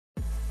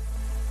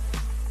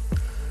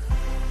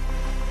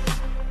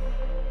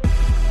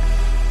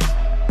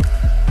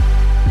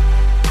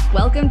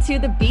to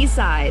The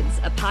B-Sides,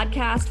 a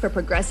podcast for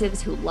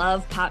progressives who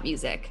love pop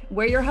music.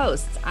 We're your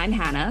hosts. I'm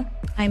Hannah.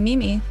 I'm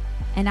Mimi.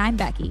 And I'm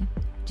Becky.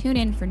 Tune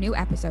in for new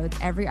episodes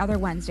every other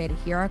Wednesday to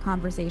hear our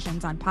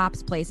conversations on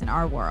pop's place in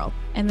our world.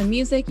 And the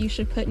music you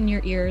should put in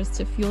your ears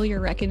to fuel your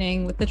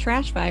reckoning with the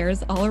trash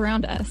fires all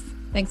around us.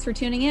 Thanks for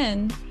tuning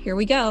in. Here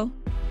we go.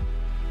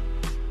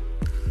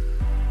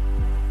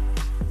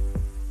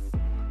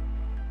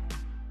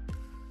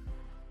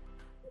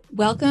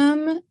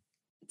 Welcome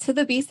to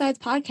the B-Sides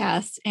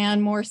podcast,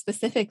 and more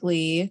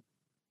specifically,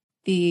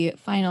 the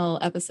final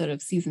episode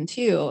of season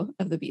 2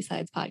 of the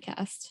B-Sides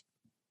podcast.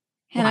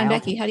 Hannah and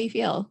Becky, how do you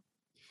feel?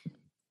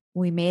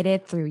 We made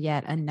it through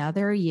yet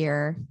another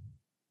year.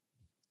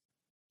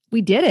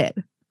 We did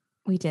it.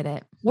 We did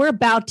it. We're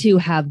about to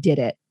have did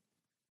it.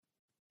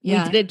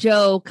 Yeah. We did it,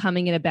 Joe,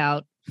 coming in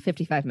about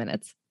 55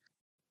 minutes.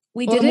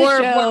 We did more,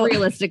 it, Joe. More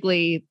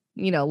realistically,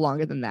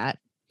 longer than that,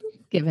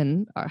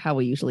 given how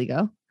we usually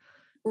go.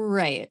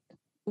 Right.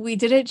 We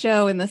did it,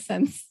 Joe, in the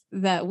sense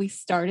that we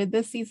started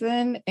this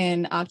season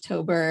in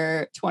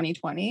October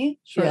 2020,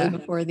 shortly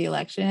before the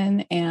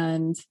election,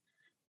 and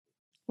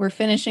we're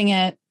finishing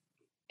it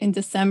in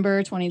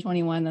December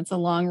 2021. That's a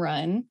long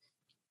run.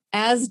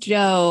 As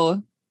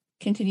Joe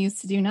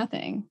continues to do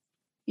nothing,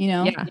 Yeah.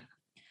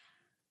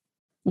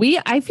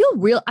 I feel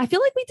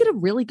like we did a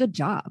really good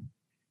job.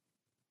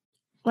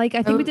 Like,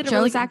 I think we did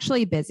Joe's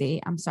actually busy.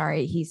 I'm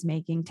sorry. He's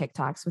making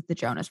TikToks with the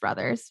Jonas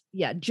Brothers.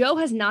 Yeah. Joe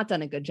has not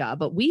done a good job,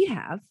 but we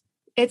have.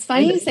 It's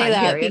funny you say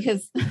that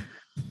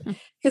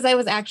because I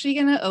was actually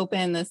going to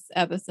open this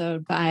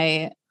episode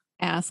by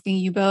asking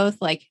you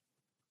both, like,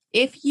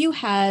 if you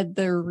had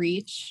the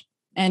reach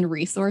and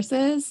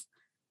resources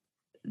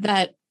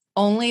that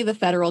only the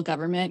federal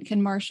government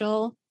can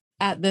marshal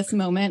at this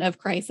moment of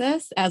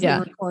crisis, as we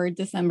record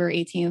December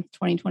 18th,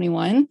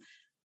 2021,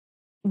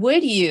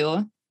 would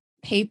you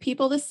pay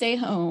people to stay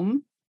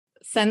home,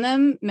 send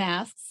them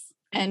masks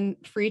and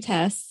free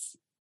tests,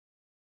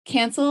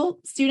 cancel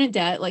student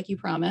debt like you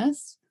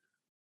promised,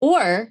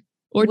 or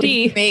would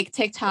you make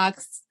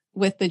TikToks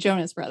with the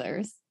Jonas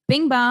Brothers?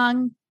 Bing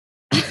bong.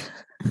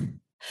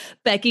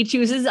 Becky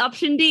chooses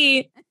option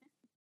D.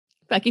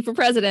 Becky for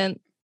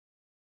president.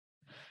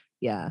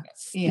 Yeah.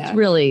 It's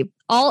really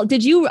I don't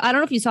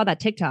know if you saw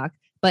that TikTok,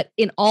 but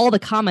in all the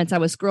comments I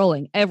was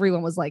scrolling,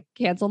 everyone was like,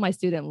 cancel my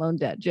student loan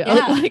debt, Joe.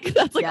 Yeah.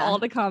 That's all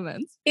the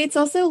comments. It's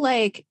also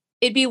like,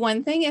 it'd be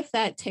one thing if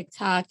that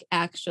TikTok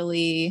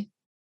actually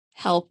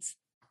helped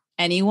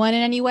anyone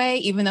in any way,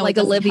 even though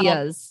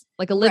Olivia's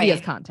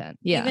content.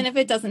 Yeah. Even if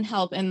it doesn't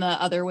help in the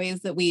other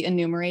ways that we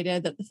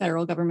enumerated that the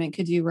federal government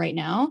could do right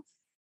now.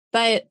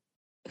 But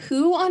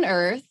who on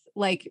earth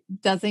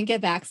doesn't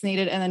get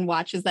vaccinated and then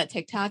watches that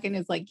TikTok and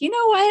is like, you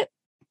know what?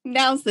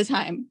 Now's the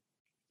time.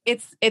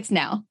 It's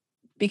now.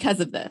 Because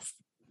of this.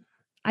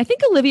 I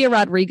think Olivia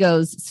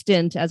Rodrigo's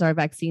stint as our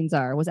vaccine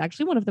czar was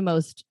actually one of the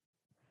most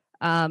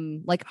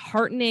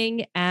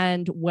heartening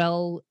and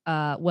well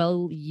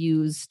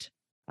used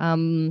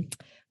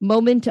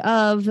moment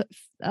of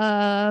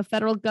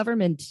federal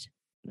governing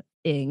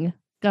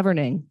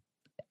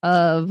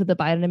of the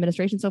Biden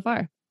administration so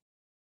far.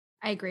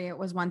 I agree. It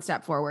was one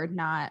step forward,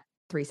 not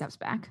 3 steps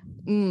back.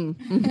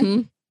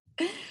 Mm-hmm.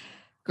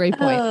 Great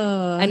point.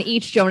 And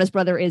each Jonas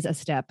brother is a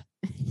step.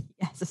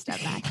 Yes, a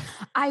step back.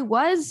 I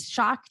was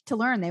shocked to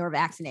learn they were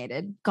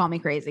vaccinated. Call me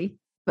crazy.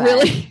 But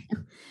really?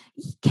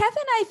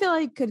 Kevin, I feel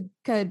like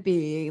could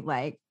be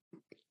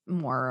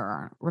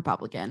more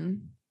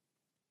Republican.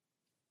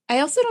 I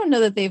also don't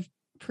know that they've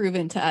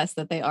proven to us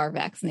that they are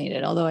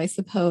vaccinated, although I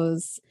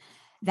suppose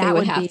that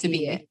would have to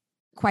be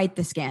quite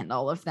the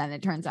scandal if then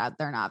it turns out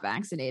they're not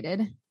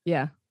vaccinated.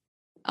 Yeah.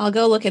 I'll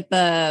go look at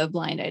the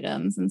blind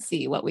items and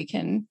see what we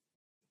can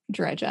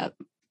dredge up.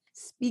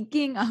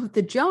 Speaking of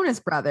the Jonas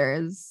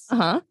Brothers,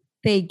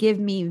 they give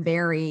me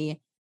very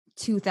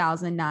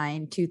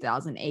 2009,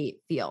 2008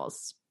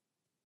 feels.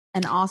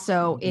 And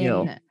also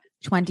in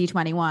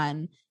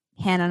 2021,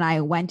 Hannah and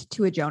I went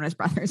to a Jonas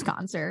Brothers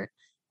concert,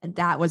 and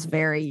that was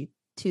very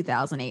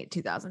 2008,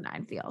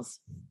 2009 feels.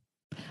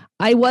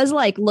 I was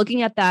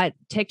looking at that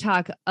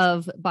TikTok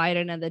of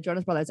Biden and the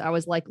Jonas Brothers. I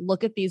was like,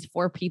 look at these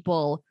 4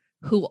 people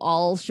who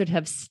all should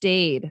have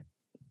stayed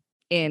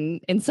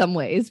in some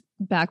ways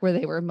back where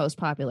they were most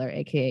popular,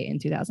 aka in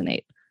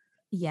 2008.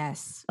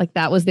 Yes.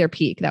 That was their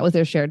peak. That was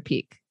their shared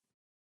peak.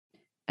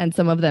 And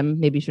some of them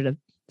maybe should have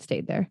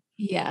stayed there.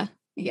 Yeah.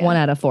 1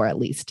 out of 4 at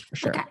least, for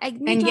sure.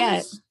 And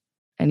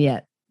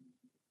yet.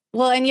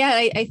 Well, and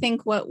yet I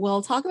think what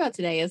we'll talk about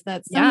today is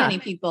that so many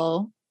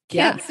people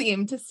can't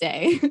seem to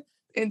stay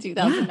in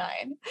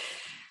 2009.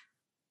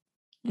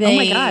 Oh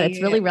my God,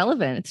 it's really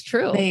relevant. It's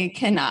true. They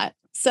cannot.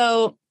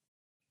 So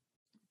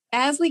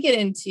as we get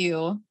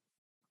into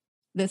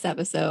this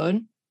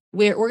episode,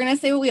 we're going to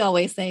say what we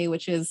always say,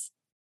 which is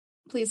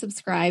please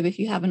subscribe if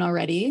you haven't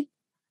already.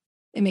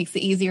 It makes it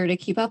easier to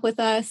keep up with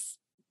us,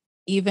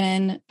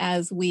 even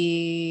as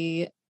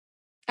we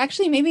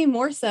actually, maybe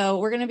more so,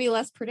 we're going to be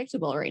less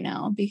predictable right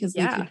now because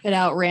we can put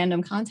out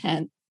random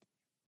content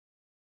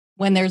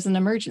when there's an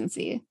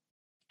emergency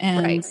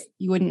and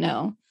you wouldn't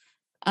know.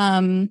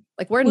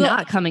 Like we're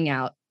not coming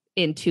out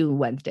in 2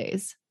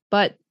 Wednesdays,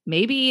 but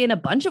maybe in a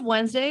bunch of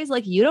Wednesdays,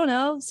 like you don't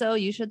know. So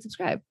you should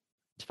subscribe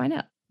to find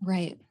out.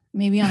 Right.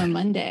 Maybe on a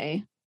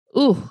Monday.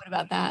 Ooh. What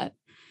about that?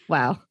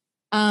 Wow.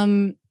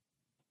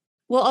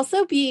 We'll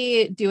also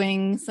be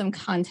doing some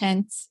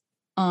content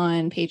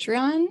on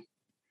Patreon,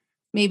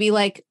 maybe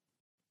like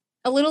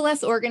a little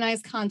less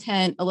organized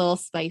content, a little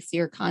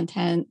spicier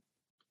content,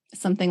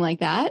 something like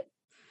that.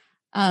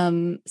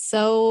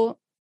 So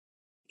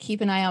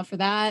keep an eye out for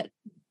that.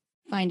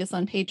 Find us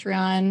on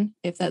Patreon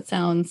if that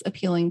sounds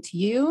appealing to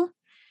you.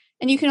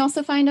 And you can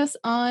also find us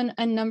on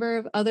a number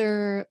of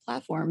other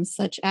platforms,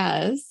 such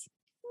as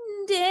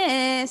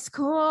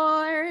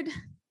Discord,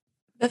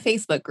 the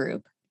Facebook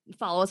group.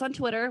 Follow us on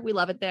Twitter. We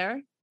love it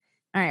there.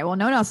 All right. Well,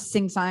 no one else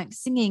is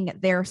singing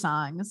their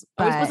songs.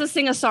 Are we supposed to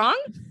sing a song?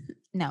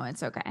 No,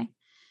 it's okay.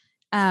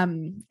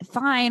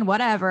 Fine,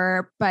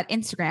 whatever. But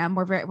Instagram,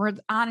 we're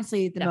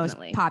honestly the most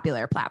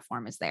popular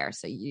platform is there.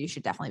 So you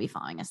should definitely be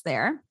following us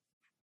there.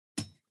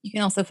 You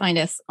can also find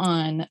us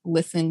on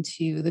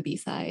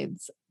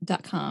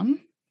listentothebsides.com.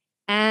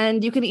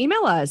 And you can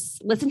email us,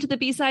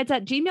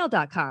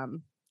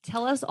 listentothebsides@gmail.com.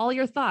 Tell us all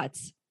your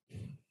thoughts.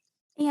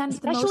 And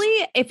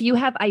especially if you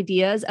have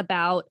ideas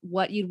about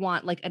what you'd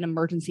want like an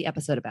emergency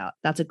episode about.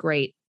 That's a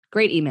great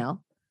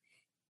email.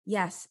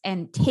 Yes.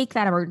 And take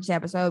that emergency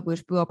episode,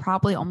 which we will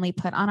probably only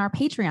put on our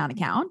Patreon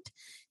account.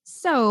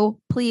 So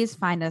please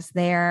find us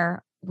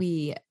there.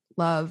 We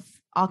love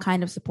all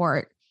kind of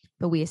support,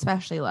 but we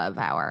especially love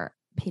our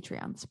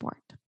Patreon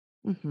support.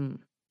 Mm-hmm.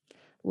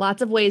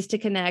 Lots of ways to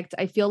connect.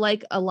 I feel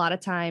like a lot of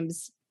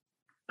times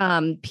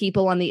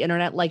people on the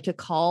internet like to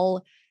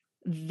call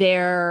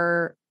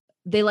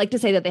they like to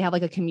say that they have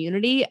like a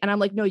community. And I'm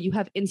like, no, you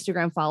have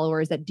Instagram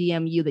followers that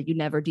DM you that you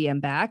never DM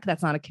back.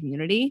 That's not a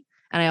community.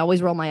 And I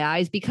always roll my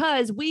eyes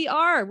because we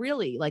are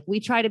really like,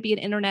 we try to be an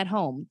internet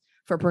home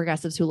for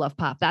progressives who love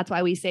pop. That's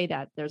why we say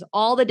that. There's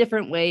all the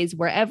different ways.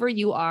 Wherever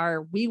you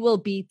are, we will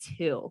be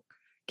too.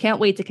 Can't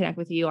wait to connect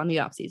with you on the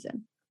off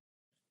season.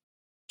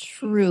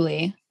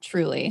 Truly,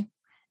 truly.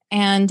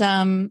 And,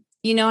 I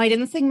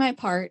didn't sing my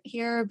part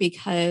here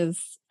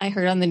because I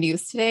heard on the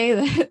news today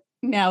that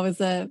now is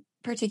a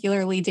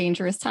particularly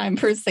dangerous time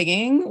for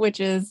singing, which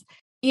is,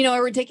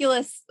 a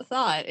ridiculous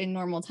thought in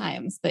normal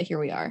times, but here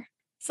we are.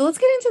 So let's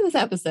get into this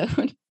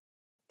episode.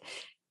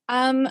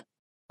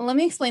 Let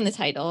me explain the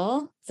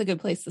title. It's a good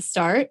place to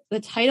start. The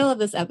title of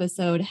this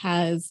episode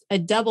has a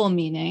double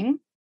meaning.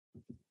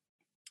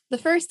 The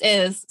first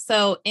is,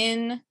 so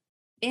in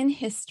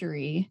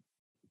history,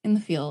 in the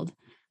field,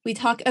 we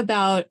talk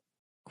about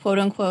quote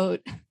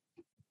unquote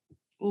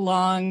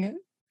long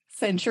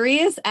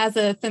centuries as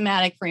a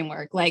thematic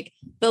framework, like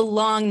the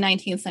long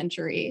 19th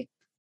century,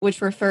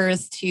 which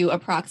refers to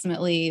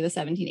approximately the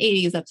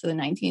 1780s up to the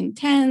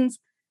 1910s,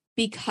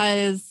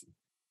 because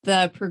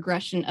the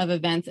progression of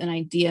events and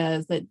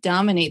ideas that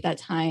dominate that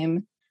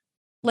time,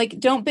 like,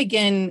 don't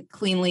begin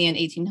cleanly in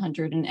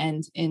 1800 and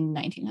end in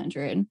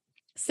 1900.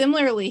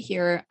 Similarly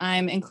here,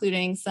 I'm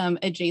including some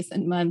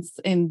adjacent months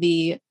in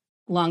the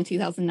long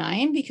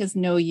 2009 because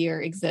no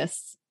year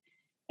exists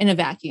in a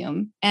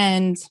vacuum.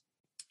 And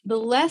the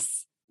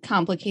less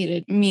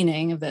complicated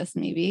meaning of this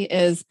maybe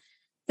is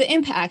the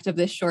impact of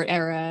this short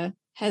era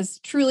has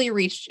truly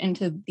reached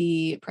into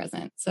the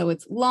present. So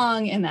it's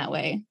long in that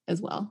way as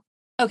well.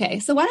 Okay,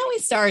 so why don't we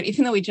start,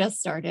 even though we just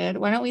started,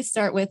 why don't we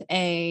start with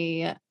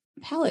a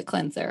palate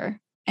cleanser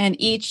and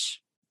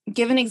each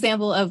give an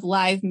example of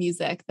live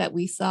music that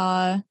we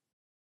saw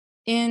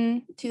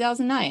in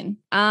 2009.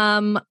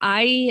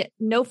 I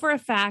know for a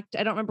fact,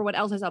 I don't remember what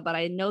else I saw, but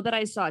I know that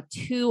I saw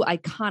 2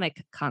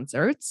 iconic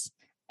concerts.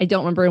 I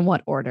don't remember in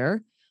what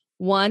order.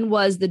 One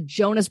was the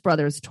Jonas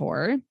Brothers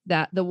tour,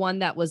 that the one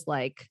that was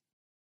like,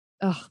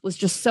 was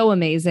just so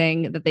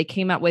amazing that they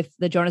came out with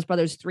the Jonas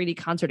Brothers 3D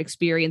concert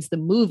experience, the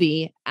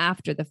movie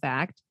after the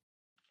fact.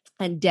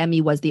 And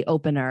Demi was the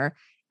opener.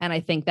 And I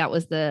think that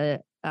was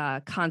the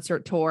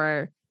concert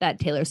tour that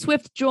Taylor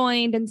Swift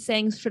joined and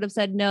sang Should Have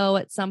Said No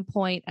at some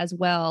point as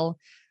well.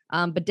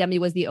 But Demi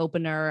was the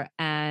opener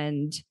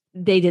and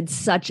they did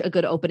such a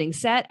good opening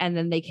set. And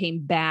then they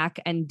came back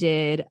and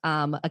did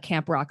a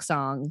Camp Rock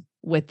song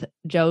with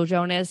Joe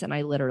Jonas. And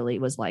I literally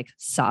was like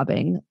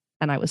sobbing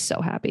and I was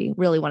so happy.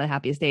 Really one of the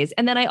happiest days.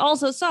 And then I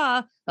also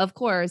saw, of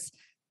course,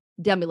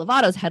 Demi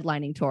Lovato's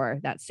headlining tour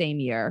that same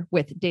year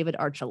with David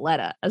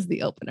Archuleta as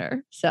the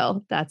opener.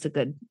 So that's a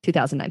good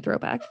 2009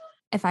 throwback.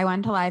 If I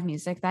went to live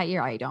music that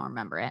year, I don't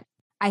remember it.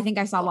 I think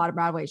I saw a lot of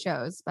Broadway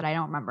shows, but I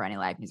don't remember any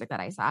live music that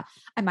I saw.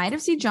 I might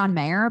have seen John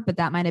Mayer, but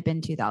that might have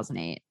been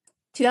 2008.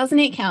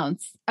 2008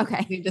 counts.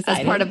 Okay.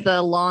 As part of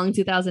the long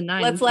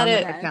 2009. Let's let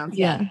it count.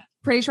 Yeah.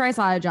 Pretty sure I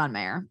saw John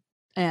Mayer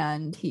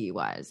and he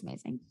was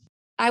amazing.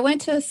 I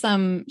went to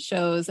some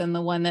shows and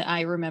the one that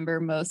I remember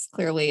most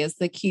clearly is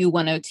the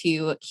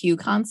Q102 Q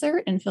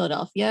concert in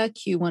Philadelphia,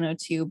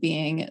 Q102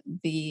 being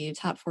the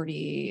top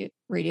 40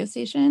 radio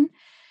station.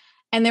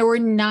 And there were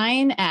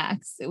 9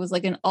 acts. It was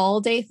like an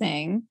all-day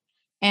thing.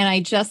 And I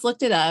just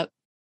looked it up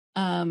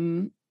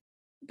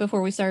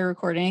before we started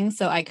recording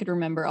so I could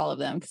remember all of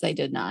them because I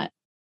did not.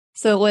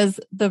 So it was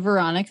the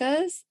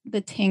Veronicas,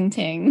 the Ting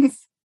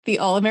Tings, the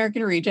All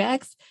American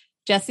Rejects,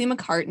 Jesse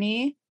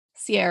McCartney,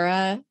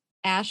 Sierra,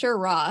 Asher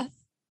Roth,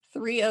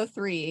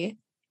 303,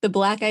 the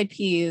Black Eyed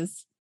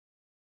Peas,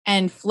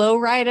 and Flo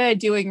Rida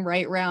doing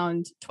Right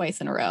Round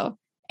twice in a row.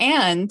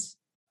 And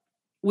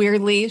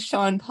weirdly,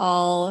 Sean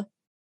Paul,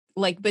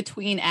 like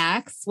between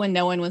acts when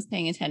no one was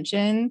paying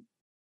attention,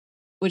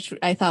 which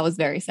I thought was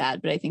very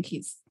sad, but I think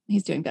he's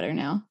doing better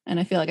now. And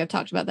I feel like I've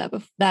talked about that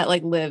before. That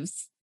like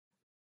lives.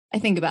 I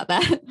think about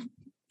that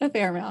a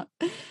fair amount.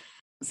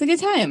 It's a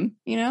good time,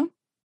 you know?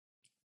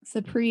 It's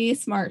a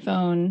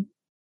pre-smartphone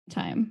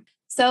time.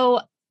 So,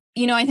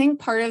 you know, I think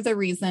part of the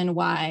reason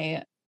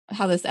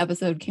how this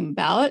episode came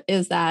about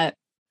is that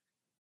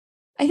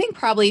I think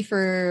probably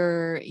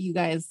for you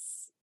guys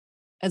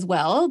as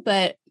well,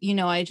 but, you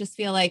know, I just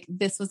feel like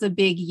this was a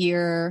big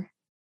year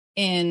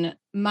in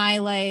my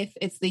life.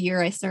 It's the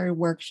year I started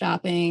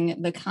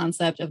workshopping the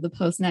concept of the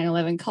post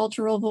 9/11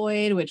 cultural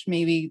void, which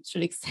maybe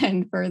should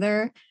extend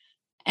further.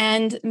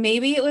 And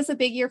maybe it was a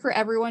big year for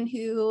everyone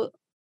who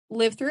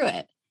lived through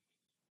it.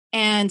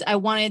 And I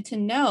wanted to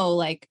know,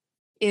 like,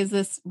 is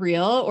this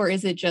real or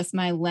is it just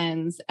my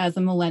lens as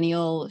a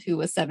millennial who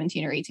was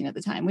 17 or 18 at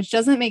the time, which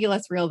doesn't make it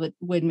less real, but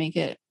would make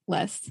it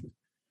less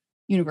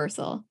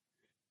universal.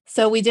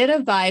 So we did a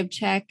vibe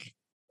check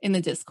in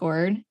the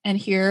Discord, and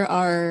here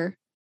are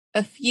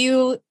a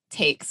few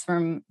takes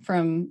from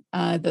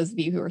those of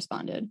you who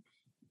responded.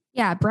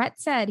 Yeah, Brett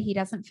said he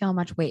doesn't feel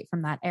much weight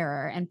from that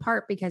era, in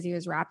part because he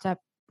was wrapped up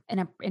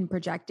in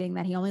projecting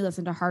that he only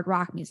listened to hard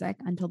rock music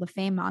until the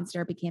Fame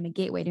monster became a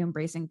gateway to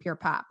embracing pure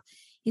pop.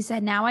 He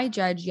said, now I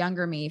judge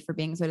younger me for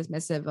being so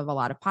dismissive of a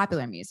lot of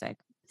popular music.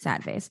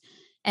 Sad face.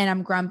 And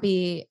I'm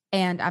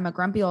a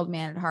grumpy old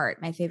man at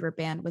heart. My favorite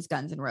band was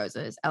Guns N'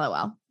 Roses.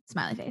 LOL.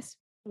 Smiley face.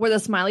 Were the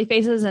smiley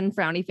faces and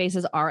frowny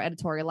faces are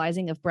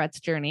editorializing of Brett's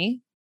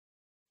journey?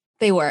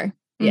 They were.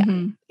 Yeah.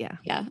 Mm-hmm.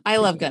 Yeah. I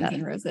love Guns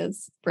N'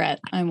 Roses.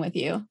 Brett, I'm with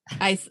you.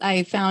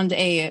 I found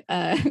a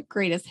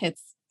greatest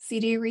hits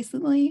CD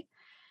recently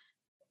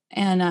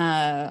and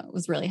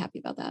was really happy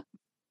about that.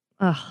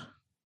 Oh,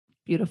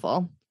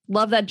 beautiful.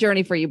 Love that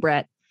journey for you,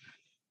 Brett.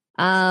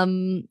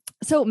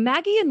 So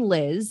Maggie and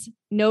Liz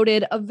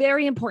noted a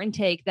very important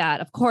take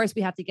that, of course,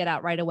 we have to get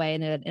out right away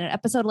in an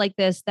episode like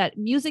this, that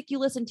music you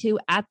listen to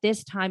at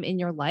this time in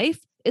your life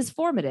is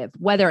formative,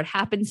 whether it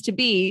happens to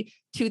be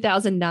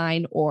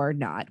 2009 or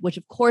not, which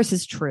of course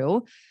is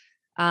true.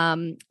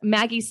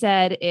 Maggie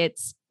said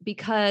it's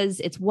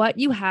because it's what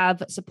you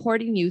have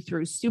supporting you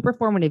through super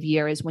formative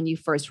years when you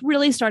first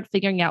really start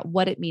figuring out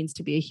what it means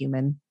to be a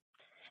human.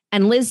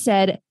 And Liz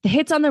said the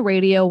hits on the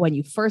radio when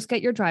you first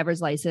get your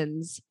driver's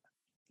license,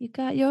 you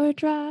got your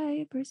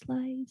driver's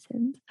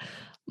license,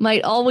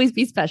 might always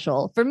be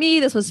special. For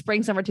me, this was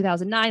spring, summer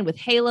 2009 with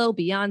Halo,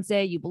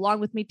 Beyonce, You Belong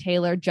With Me,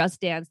 Taylor,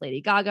 Just Dance,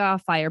 Lady Gaga,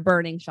 Fire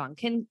Burning, Sean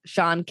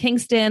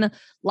Kingston,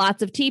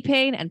 lots of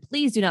T-Pain, and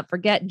please do not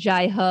forget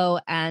Jai-Ho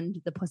and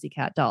the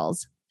Pussycat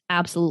Dolls.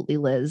 Absolutely,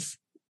 Liz.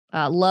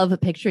 Love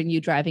picturing you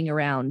driving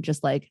around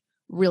just like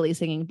really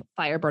singing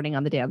Fire Burning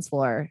on the dance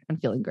floor and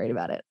feeling great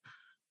about it.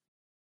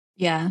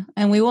 Yeah,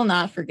 and we will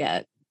not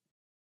forget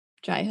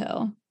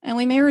Jai-Ho, and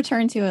we may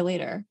return to it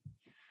later.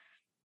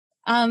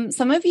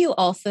 Some of you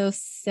also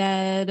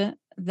said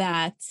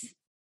that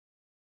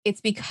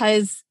it's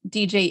because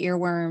DJ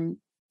Earworm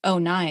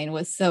 09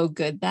 was so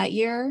good that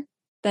year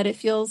that it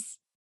feels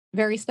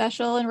very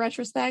special in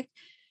retrospect.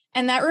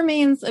 And that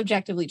remains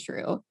objectively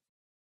true.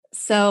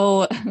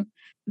 So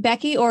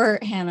Becky or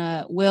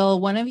Hannah, will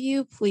one of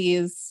you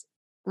please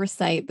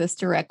recite this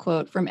direct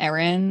quote from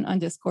Erin on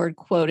Discord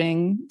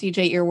quoting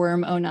DJ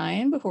Earworm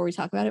 09 before we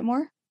talk about it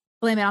more?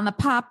 Blame it on the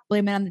pop,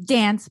 blame it on the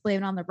dance,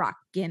 blame it on the rock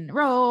and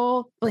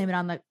roll, blame it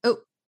on the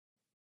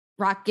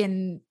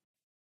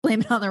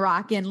blame it on the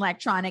rock and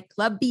electronic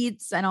club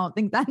beats. I don't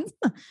think that's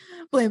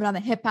blame it on the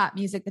hip hop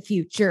music, the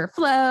future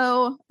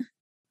flow.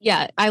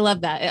 Yeah, I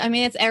love that. I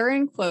mean, it's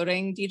Erin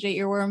quoting DJ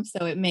Earworm, so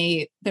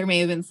there may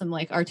have been some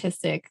like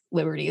artistic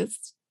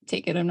liberties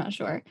taken. I'm not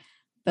sure.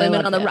 Blame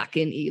it on the rock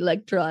and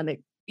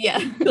electronic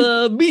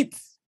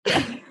beats.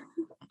 Yeah.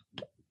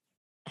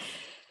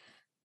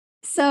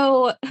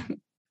 So,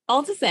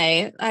 all to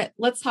say,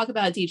 let's talk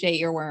about DJ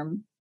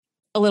Earworm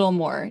a little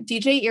more.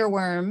 DJ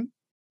Earworm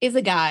is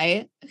a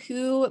guy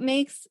who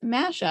makes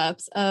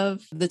mashups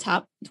of the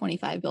top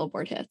 25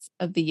 Billboard hits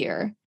of the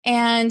year.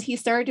 And he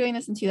started doing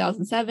this in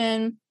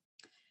 2007.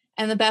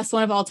 And the best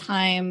one of all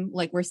time,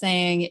 like we're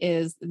saying,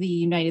 is the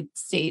United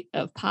State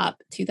of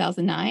Pop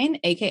 2009,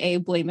 aka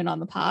Blame It on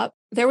the Pop.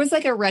 There was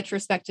like a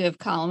retrospective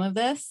column of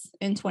this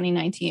in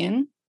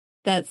 2019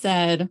 that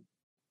said,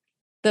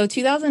 though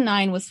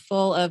 2009 was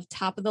full of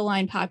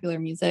top-of-the-line popular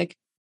music,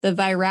 the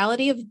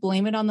virality of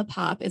Blame It on the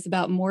Pop is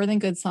about more than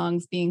good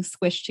songs being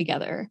squished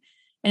together.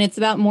 And it's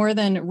about more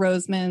than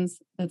Roseman's,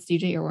 that's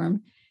DJ Earworm,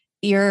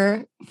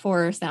 ear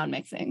for sound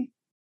mixing.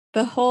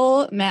 The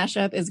whole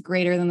mashup is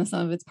greater than the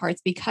sum of its parts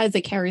because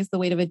it carries the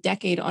weight of a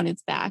decade on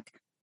its back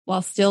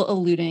while still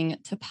alluding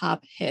to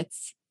pop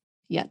hits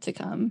yet to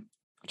come,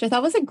 which I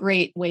thought was a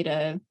great way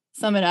to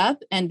sum it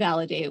up and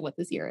validate what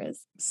this year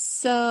is.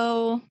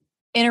 So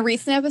in a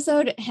recent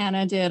episode,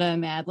 Hannah did a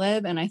Mad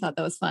Lib, and I thought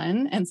that was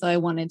fun. And so I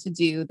wanted to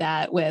do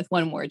that with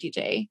one more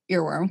DJ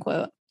Earworm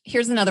quote.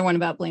 Here's another one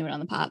about Blame It on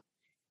the Pop.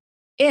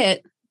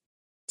 It,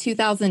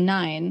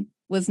 2009,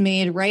 was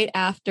made right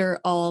after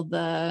all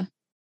the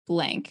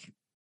blank,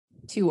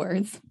 2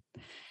 words.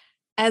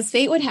 As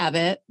fate would have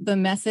it, the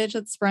message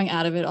that sprung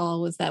out of it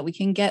all was that we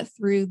can get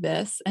through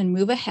this and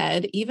move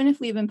ahead, even if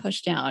we've been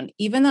pushed down.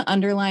 Even the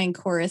underlying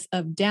chorus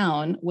of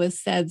Down was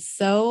said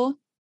so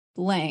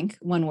blank,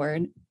 1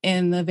 word,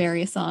 in the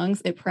various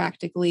songs, it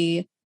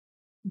practically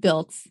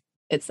built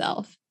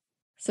itself.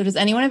 So does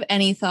anyone have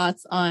any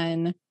thoughts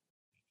on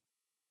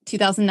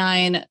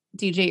 2009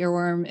 DJ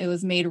Earworm? It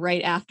was made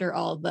right after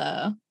all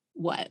the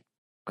what?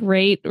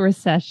 Great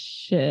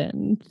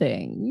recession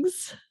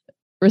things.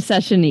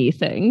 Recession-y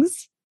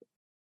things,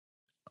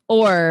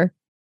 or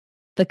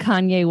the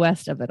Kanye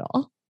West of it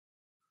all.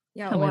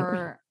 Yeah,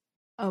 or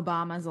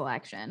Obama's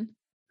election.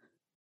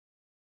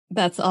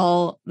 That's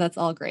all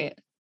great.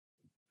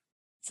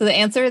 So the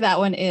answer to that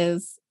one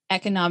is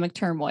economic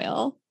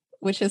turmoil,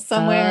 which is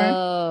somewhere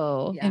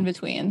in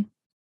between.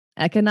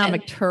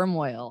 Economic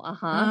turmoil.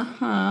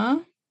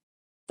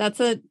 That's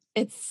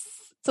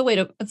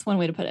one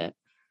way to put it.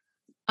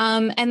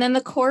 And then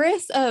the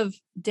chorus of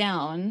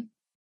Down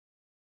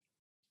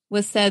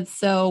was said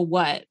so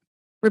what?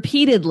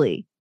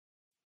 Repeatedly.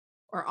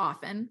 Or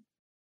often.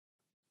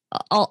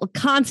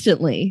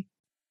 Constantly.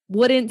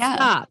 Wouldn't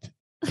stop.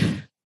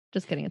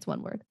 Just kidding. It's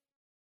 1 word.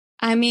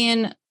 I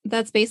mean,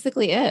 that's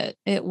basically it.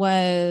 It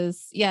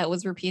was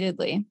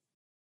repeatedly.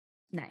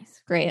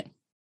 Nice. Great.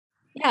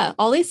 Yeah.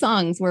 All these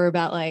songs were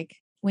about like,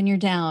 when you're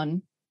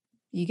down,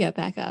 you get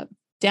back up.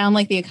 Down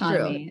like the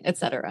economy,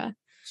 etc.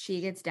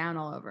 She gets down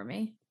all over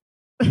me.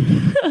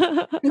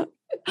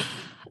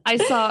 I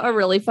saw a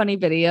really funny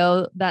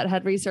video that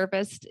had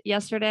resurfaced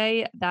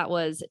yesterday. That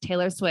was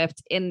Taylor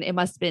Swift it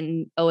must have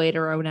been 08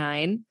 or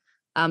 09,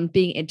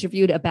 being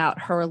interviewed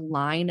about her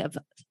line of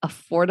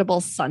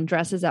affordable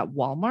sundresses at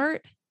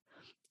Walmart.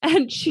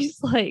 And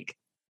she's like,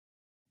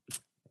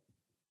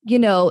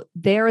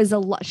 there is a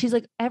lot. She's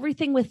like,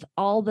 everything with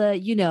all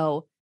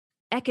the,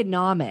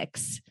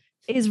 economics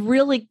is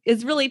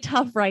really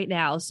tough right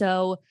now.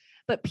 So,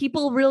 but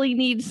people really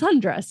need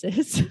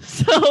sundresses.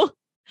 So,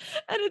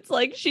 and it's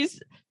like,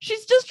 she's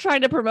just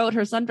trying to promote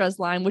her sundress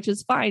line, which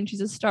is fine.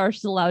 She's a star.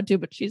 She's allowed to,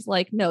 but she's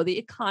like, no, the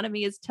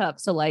economy is tough.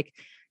 So like,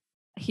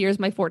 here's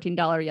my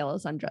 $14 yellow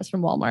sundress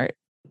from Walmart.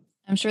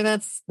 I'm sure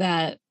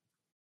that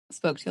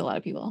spoke to a lot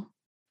of people.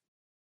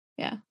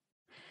 Yeah.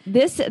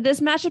 This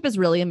mashup is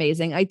really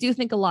amazing. I do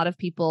think a lot of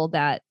people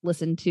that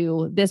listen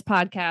to this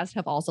podcast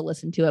have also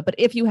listened to it. But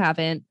if you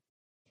haven't,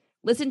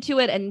 listen to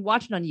it and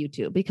watch it on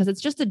YouTube because it's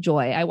just a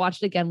joy. I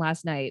watched it again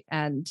last night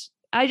and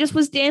I just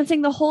was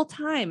dancing the whole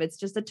time. It's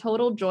just a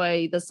total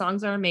joy. The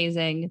songs are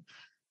amazing.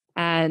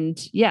 And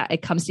yeah,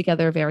 it comes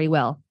together very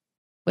well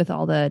with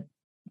all the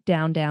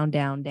down, down,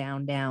 down,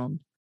 down, down.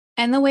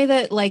 And the way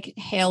that like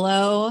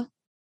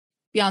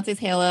Beyonce's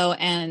Halo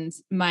and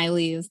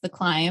Miley's The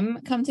Climb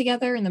come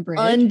together in the bridge.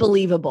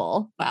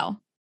 Unbelievable. Wow.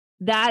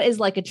 That is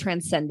like a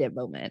transcendent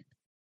moment.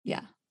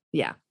 Yeah.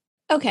 Yeah.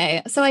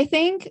 Okay. So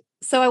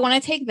I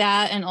want to take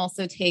that and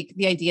also take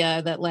the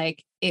idea that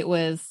like it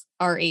was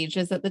our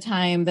ages at the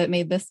time that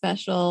made this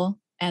special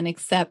and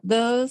accept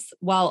those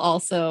while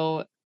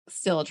also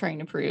still trying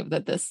to prove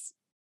that this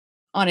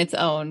on its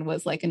own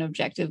was like an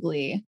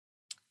objectively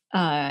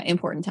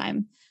important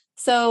time.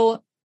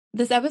 So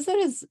this episode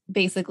is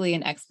basically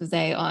an expose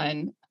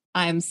on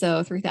I'm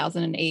so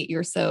 3008,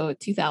 you're so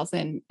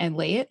 2000 and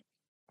late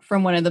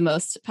from one of the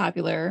most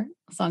popular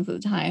songs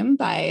of the time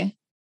by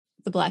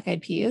the Black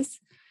Eyed Peas.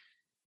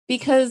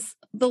 Because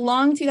the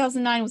long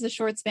 2009 was a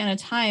short span of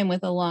time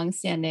with a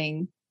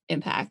long-standing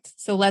impact.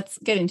 So let's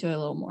get into it a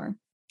little more.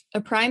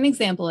 A prime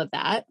example of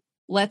that,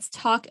 let's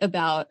talk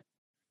about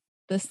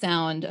the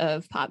sound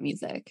of pop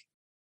music.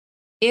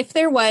 If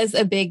there was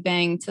a big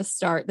bang to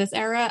start this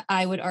era,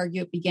 I would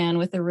argue it began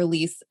with the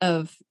release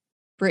of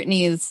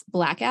Britney's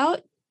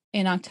Blackout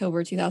in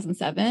October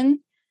 2007,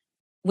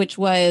 which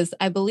was,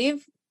 I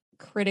believe,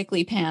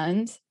 critically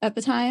panned at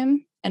the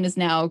time and is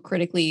now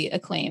critically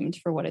acclaimed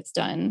for what it's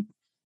done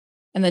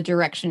and the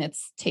direction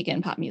it's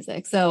taken pop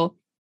music. So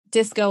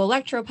disco,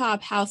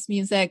 electropop, house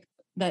music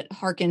that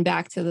harken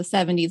back to the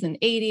 70s and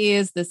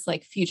 80s, this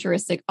like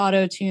futuristic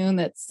auto tune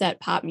that set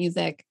pop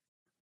music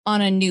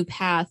on a new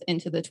path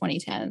into the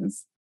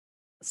 2010s.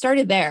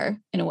 Started there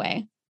in a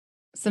way.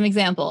 Some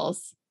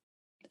examples.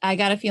 I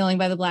Got a Feeling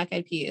by the Black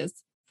Eyed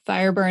Peas,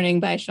 Fire Burning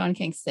by Sean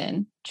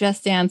Kingston,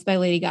 Just Dance by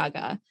Lady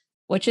Gaga,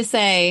 What You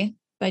Say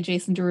by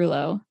Jason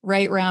Derulo,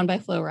 Right Round by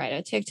Flo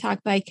Rida,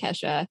 TikTok by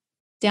Kesha,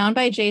 Down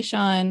by Jay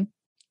Sean,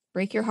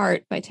 Break Your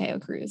Heart by Teo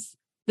Cruz.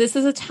 This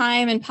is a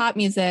time in pop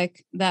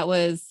music that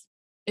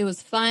it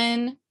was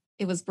fun,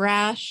 it was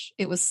brash,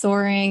 it was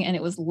soaring, and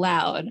it was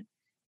loud.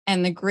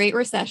 And the Great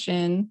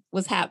Recession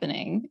was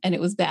happening and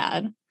it was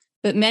bad.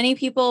 But many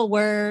people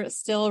were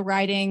still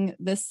riding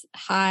this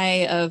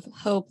high of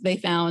hope they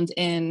found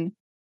in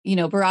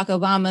Barack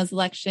Obama's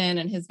election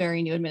and his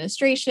very new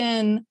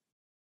administration,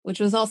 which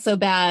was also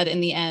bad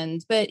in the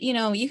end. But,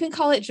 you can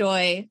call it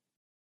joy.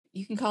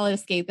 You can call it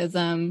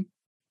escapism,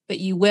 but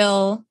you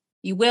will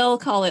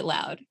call it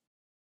loud.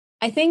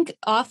 I think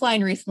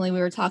offline recently we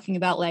were talking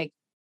about like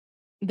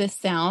the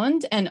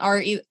sound, and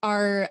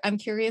I'm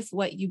curious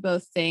what you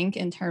both think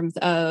in terms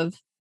of,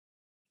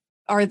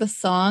 are the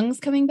songs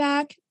coming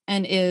back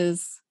and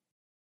is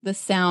the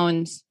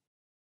sound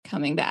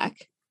coming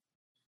back?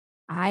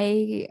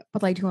 I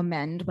would like to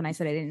amend when I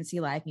said I didn't see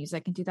live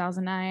music in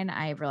 2009.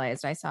 I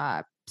realized I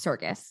saw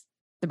Circus,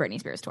 the Britney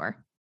Spears tour,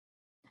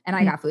 and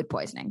I got food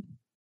poisoning.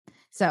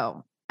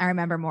 So I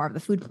remember more of the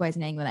food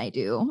poisoning than I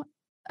do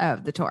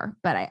of the tour,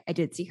 but I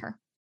did see her.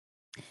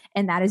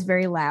 And that is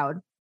very loud.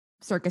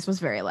 Circus was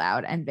very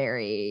loud and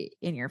very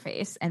in your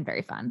face and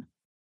very fun.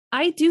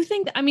 I do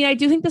think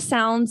the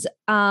sounds,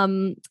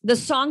 the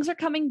songs are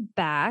coming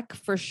back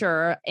for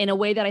sure in a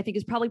way that I think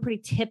is probably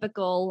pretty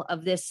typical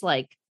of this,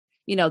 like,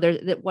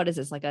 what is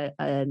this, like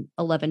an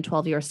 11,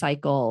 12 year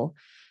cycle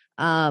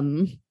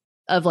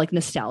of like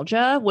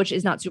nostalgia, which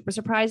is not super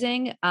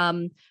surprising.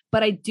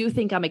 But I do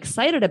think I'm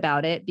excited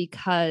about it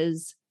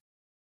because,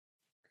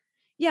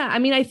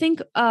 I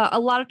think a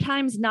lot of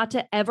times, not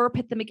to ever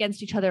pit them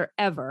against each other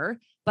ever,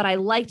 but I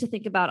like to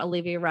think about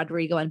Olivia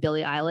Rodrigo and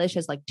Billie Eilish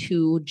as like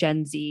two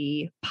Gen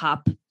Z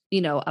pop,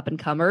 up and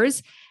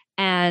comers.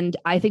 And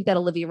I think that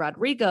Olivia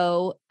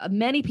Rodrigo,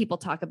 many people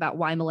talk about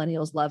why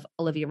millennials love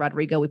Olivia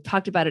Rodrigo. We've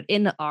talked about it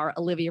in our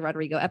Olivia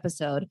Rodrigo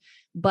episode,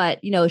 but,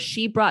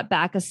 she brought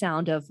back a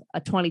sound of a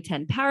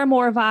 2010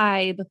 Paramore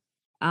vibe,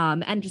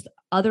 and just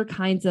other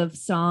kinds of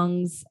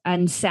songs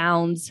and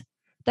sounds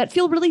that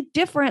feel really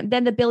different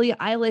than the Billie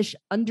Eilish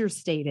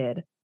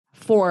understated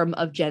form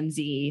of Gen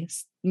Z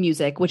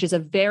music, which is a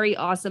very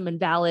awesome and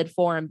valid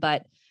form.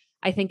 But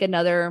I think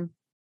another,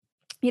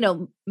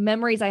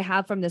 memories I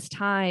have from this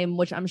time,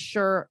 which I'm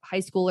sure high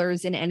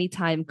schoolers in any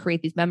time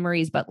create these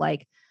memories, but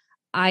like,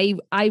 I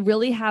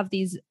really have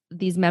these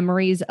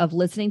memories of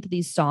listening to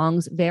these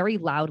songs very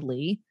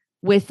loudly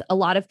with a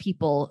lot of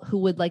people who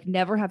would like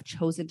never have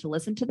chosen to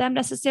listen to them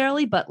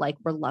necessarily, but like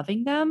were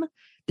loving them.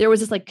 There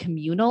was this like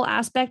communal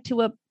aspect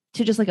to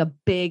just like a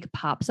big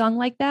pop song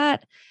like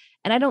that.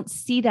 And I don't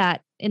see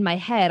that in my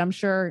head. I'm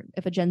sure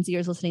if a Gen Zer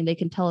is listening, they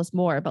can tell us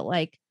more, but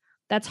like,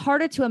 that's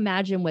harder to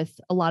imagine with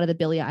a lot of the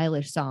Billie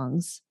Eilish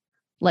songs,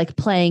 like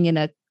playing in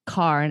a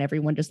car and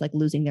everyone just like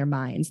losing their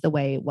minds the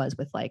way it was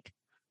with like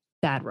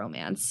Bad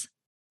Romance,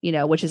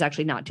 which is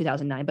actually not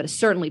 2009, but it's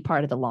certainly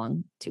part of the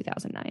long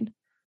 2009.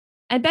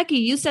 And Becky,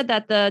 you said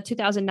that the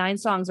 2009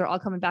 songs are all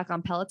coming back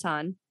on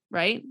Peloton,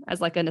 right?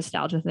 As like a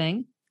nostalgia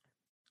thing.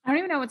 I don't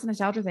even know what's a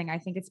nostalgia thing. I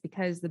think it's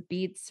because the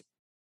beats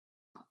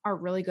are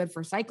really good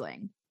for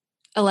cycling.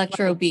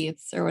 Electro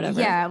beats or whatever.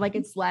 Yeah, like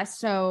it's less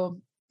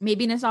so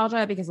maybe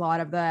nostalgia because a lot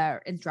of the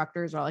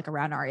instructors are like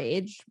around our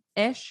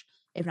age-ish,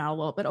 if not a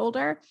little bit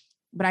older.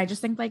 But I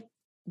just think like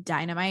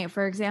Dynamite,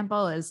 for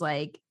example, is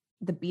like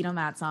the beat on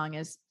that song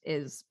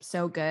is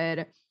so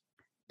good.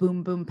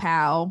 Boom Boom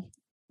Pow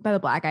by the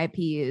Black Eyed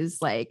Peas,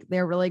 like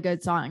they're really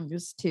good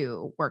songs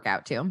to work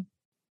out to.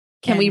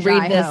 Can we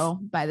read this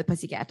by the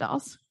Pussycat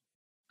Dolls?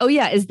 Oh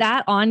yeah, is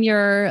that on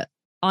your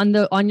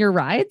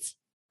rides?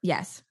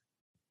 Yes.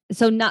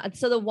 So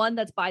the one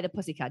that's by the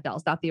Pussycat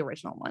Dolls, not the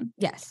original one.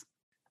 Yes.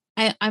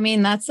 I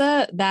mean,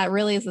 that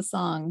really is a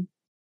song.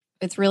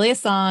 It's really a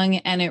song.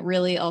 And it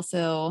really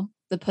also,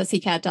 the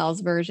Pussycat Dolls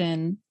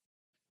version,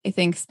 I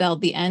think,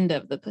 spelled the end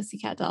of the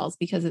Pussycat Dolls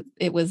because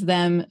it was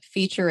them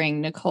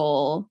featuring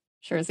Nicole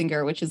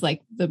Scherzinger, which is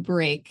like the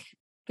break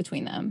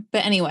between them.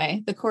 But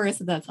anyway, the chorus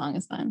of that song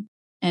is fun.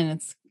 And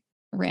it's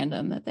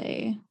random that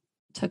they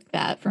took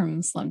that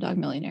from Slumdog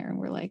Millionaire and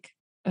were like,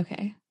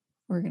 okay,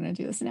 we're going to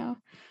do this now.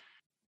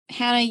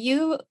 Hannah,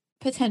 you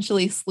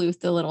potentially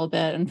sleuthed a little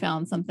bit and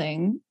found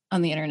something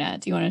on the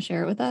internet. Do you want to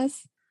share it with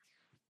us?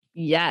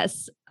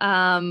 Yes.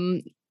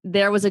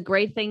 There was a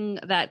great thing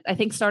that I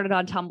think started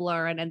on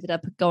Tumblr and ended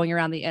up going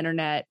around the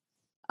internet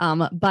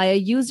by a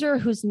user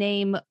whose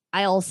name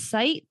I'll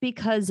cite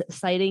because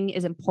citing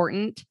is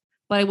important,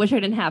 but I wish I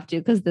didn't have to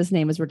because this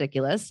name is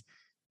ridiculous.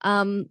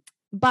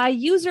 By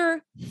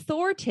user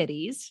Thor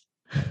Titties.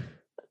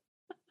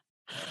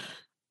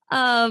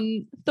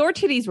 Thor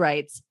Titties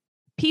writes,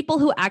 people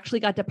who actually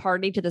got to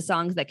party to the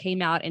songs that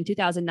came out in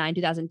 2009,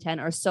 2010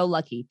 are so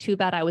lucky. Too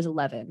bad I was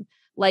 11.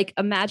 Like,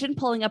 imagine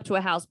pulling up to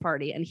a house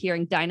party and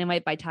hearing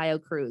Dynamite by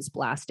Taio Cruz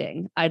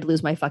blasting. I'd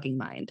lose my fucking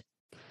mind.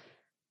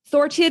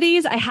 Thor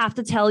Titties, I have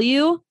to tell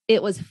you,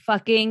 it was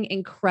fucking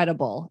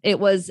incredible. It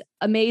was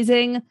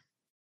amazing.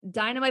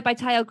 Dynamite by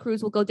Taio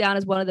Cruz will go down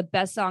as one of the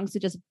best songs to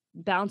just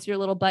bounce your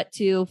little butt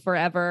to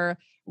forever.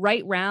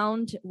 Right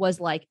Round was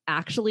like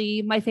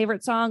actually my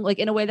favorite song, like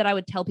in a way that I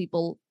would tell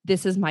people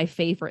this is my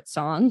favorite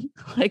song.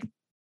 Like,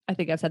 I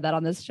think I've said that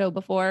on this show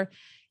before.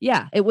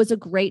 Yeah, it was a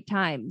great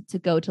time to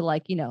go to,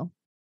 like,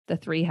 the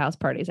 3 house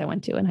parties I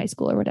went to in high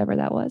school or whatever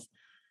that was. It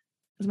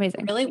was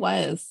amazing. It really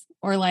was.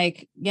 Or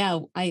like, yeah,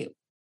 I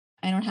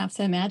don't have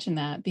to imagine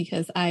that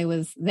because I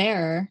was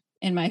there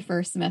in my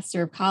first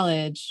semester of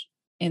college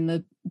in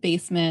the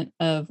basement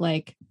of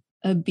like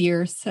a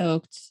beer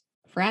soaked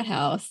frat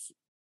house.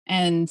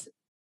 And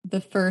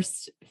the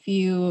first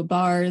few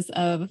bars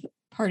of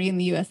Party in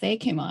the USA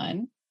came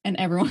on and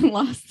everyone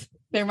lost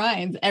their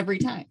minds every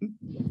time.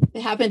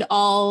 It happened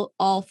all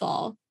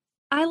fall.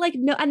 I like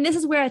no, and this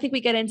is where I think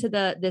we get into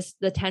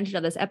the tension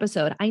of this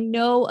episode. I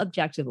know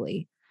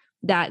objectively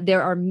that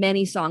there are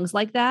many songs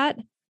like that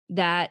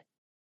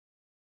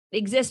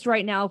exist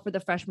right now for the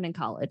freshmen in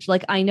college.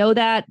 Like I know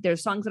that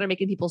there's songs that are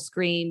making people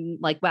scream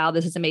like, wow,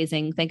 this is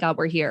amazing. Thank God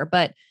we're here.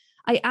 But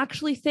I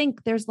actually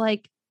think there's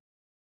like,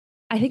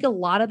 I think a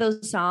lot of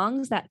those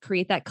songs that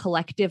create that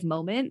collective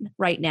moment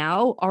right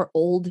now are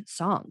old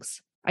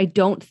songs. I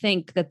don't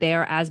think that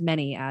there are as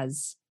many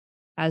as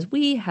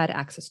we had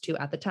access to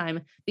at the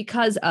time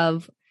because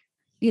of,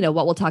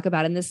 what we'll talk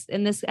about in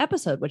this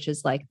episode, which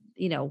is like,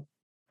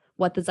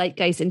 what the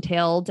zeitgeist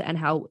entailed and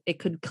how it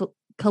could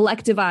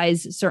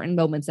collectivize certain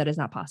moments that is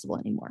not possible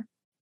anymore.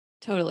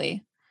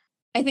 Totally.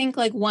 I think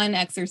like one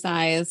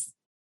exercise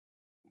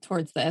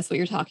towards this, what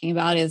you're talking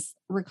about is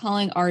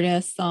recalling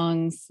artists,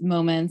 songs,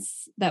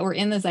 moments that were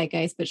in the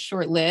zeitgeist, but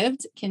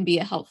short-lived can be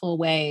a helpful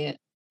way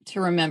to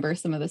remember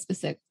some of the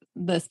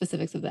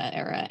specifics of that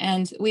era.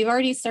 And we've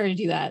already started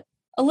to do that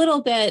a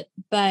little bit,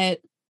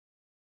 but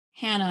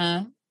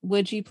Hannah,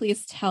 would you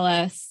please tell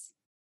us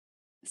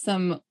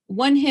some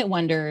one-hit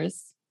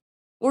wonders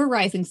or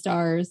rising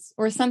stars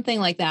or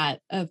something like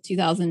that of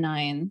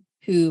 2009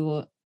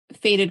 who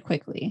faded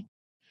quickly?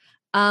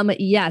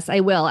 Yes, I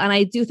will. And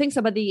I do think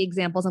some of the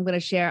examples I'm going to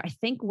share, I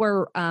think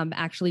were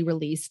actually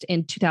released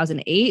in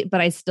 2008,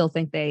 but I still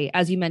think they,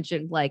 as you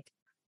mentioned, like,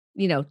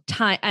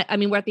 time, I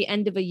mean, we're at the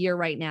end of a year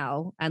right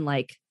now and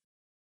like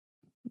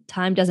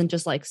time doesn't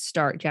just like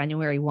start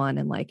January 1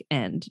 and like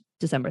end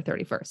December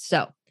 31st.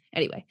 So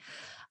anyway,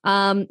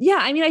 yeah,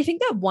 I mean, I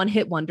think that one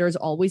hit wonders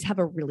always have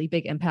a really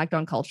big impact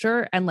on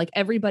culture and like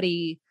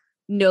everybody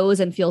knows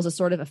and feels a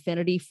sort of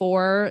affinity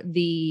for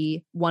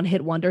the one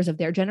hit wonders of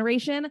their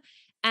generation.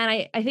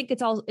 And I think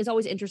it's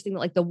always interesting that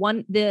like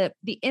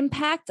the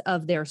impact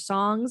of their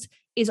songs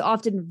is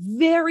often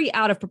very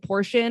out of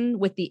proportion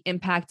with the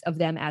impact of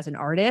them as an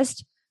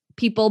artist.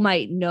 People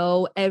might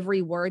know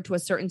every word to a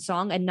certain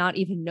song and not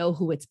even know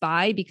who it's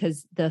by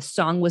because the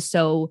song was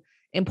so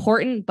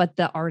important, but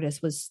the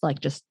artist was like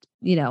just,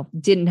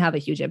 didn't have a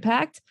huge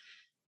impact.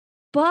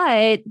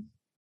 But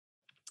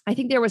I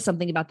think there was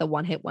something about the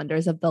one hit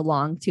wonders of the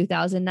long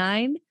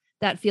 2009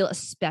 that feel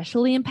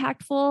especially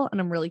impactful.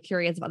 And I'm really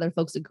curious if other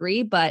folks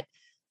agree, but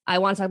I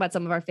want to talk about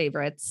some of our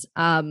favorites.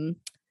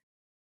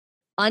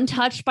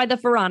 Untouched by the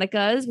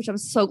Veronicas, which I'm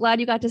so glad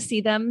you got to see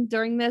them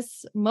during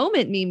this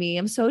moment, Mimi.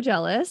 I'm so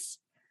jealous.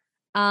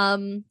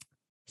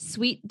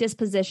 Sweet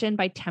Disposition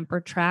by Temper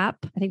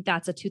Trap. I think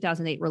that's a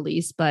 2008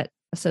 release, but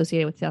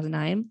associated with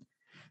 2009.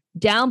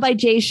 Down by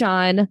Jay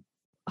Sean.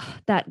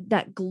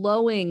 That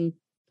glowing,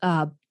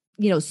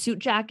 suit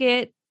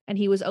jacket. And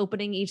he was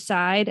opening each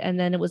side and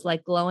then it was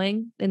like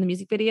glowing in the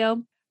music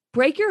video.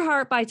 Break Your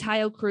Heart by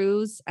Taio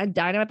Cruz and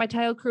Dynamite by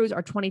Taio Cruz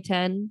are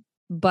 2010,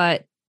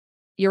 but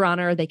Your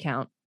Honor, they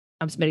count.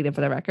 I'm submitting them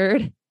for the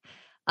record.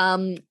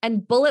 And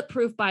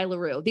Bulletproof by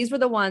LaRue. These were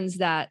the ones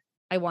that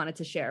I wanted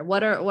to share.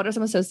 What are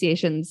some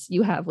associations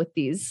you have with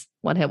these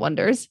one hit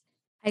wonders?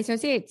 I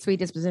associate Sweet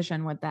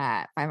Disposition with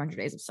that 500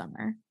 Days of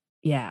Summer.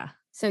 Yeah.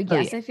 So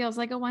yes, it feels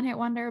like a one hit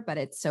wonder, but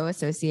it's so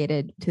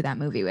associated to that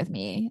movie with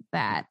me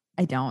that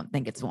I don't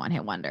think it's a one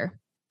hit wonder.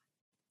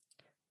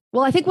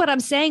 Well, I think what I'm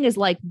saying is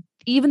like,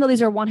 even though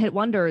these are one hit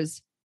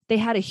wonders, they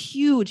had a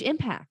huge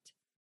impact.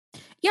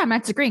 Yeah, I'm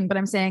not disagreeing, but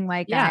I'm saying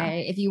like,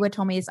 if you had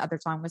told me this other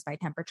song was by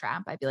Temper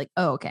Trap, I'd be like,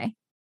 oh, okay.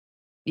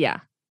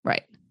 Yeah,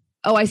 right.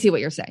 Oh, I see what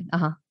you're saying.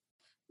 Uh-huh.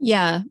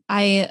 Yeah,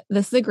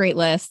 this is a great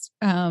list.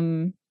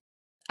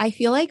 I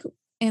feel like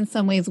in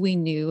some ways we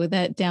knew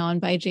that Down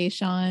by Jay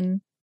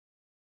Sean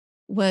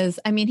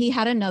he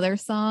had another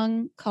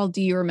song called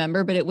Do You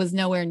Remember, but it was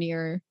nowhere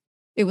near.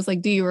 It was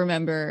like, do you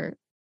remember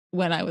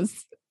when I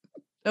was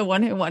a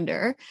one hit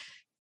wonder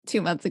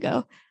 2 months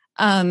ago?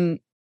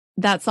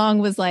 That song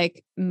was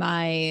like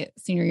my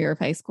senior year of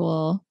high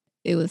school.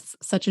 It was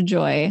such a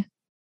joy.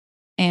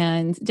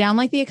 And Down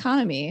Like the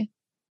Economy,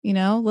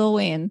 Lil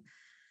Wayne.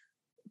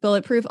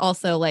 Bulletproof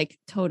also like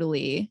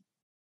totally,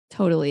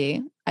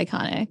 totally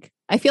iconic.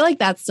 I feel like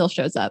that still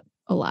shows up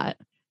a lot.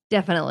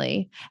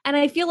 Definitely. And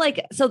I feel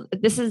like, so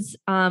this is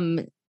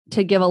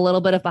to give a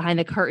little bit of behind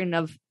the curtain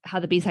of how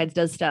the B-Sides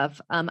does stuff.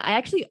 I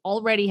actually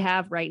already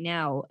have right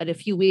now at a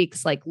few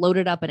weeks, like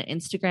loaded up an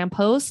Instagram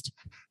post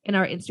in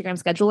our Instagram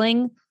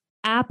scheduling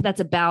app that's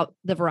about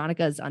the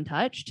Veronicas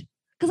Untouched.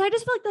 Cause I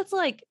just feel like that's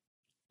like,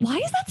 why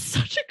is that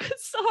such a good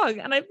song?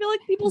 And I feel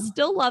like people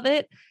still love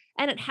it.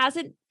 And it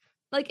hasn't,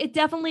 like, it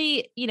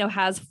definitely,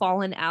 has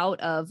fallen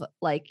out of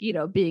like,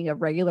 being a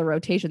regular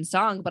rotation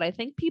song, but I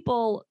think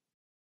people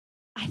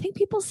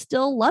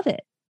still love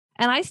it.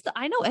 And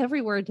I know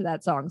every word to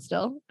that song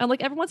still. And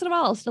like every once in a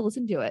while, I'll still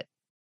listen to it.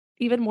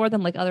 Even more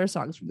than like other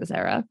songs from this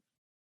era.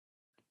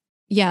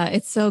 Yeah,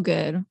 it's so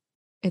good.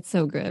 It's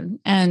so good.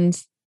 And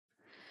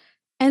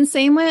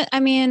same with,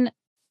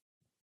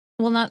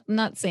 Well,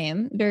 not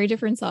same, very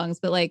different songs,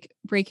 but like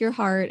Break Your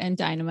Heart and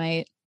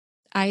Dynamite.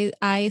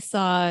 I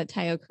saw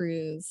Taio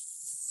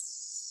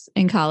Cruz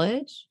in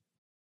college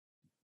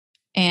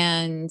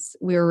and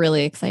we were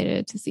really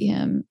excited to see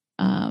him.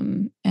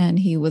 And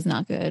he was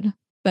not good,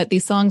 but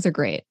these songs are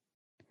great.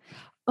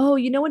 Oh,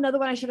 you know, another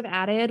one I should have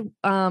added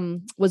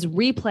was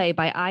Replay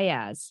by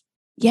Iyaz.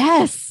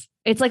 Yes.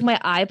 It's like my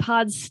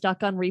iPod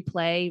stuck on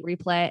replay.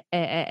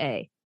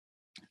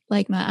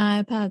 Like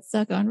my iPod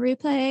stuck on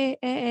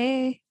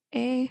replay.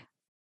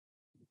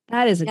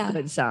 That is a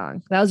good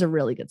song. That was a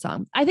really good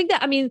song. I think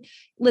that, I mean,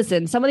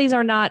 listen, some of these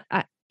are not,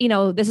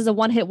 this is a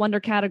one-hit wonder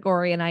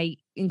category and I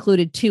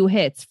included 2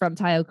 hits from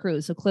Taio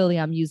Cruz. So clearly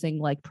I'm using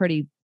like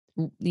pretty,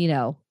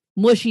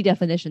 mushy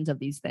definitions of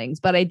these things.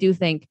 But I do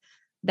think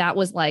that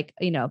was like,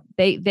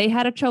 they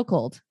had a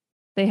chokehold.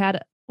 They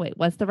had,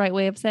 what's the right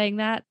way of saying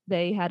that?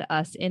 They had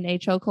us in a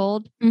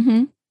chokehold.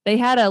 Mm-hmm. They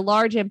had a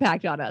large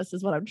impact on us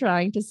is what I'm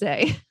trying to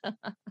say.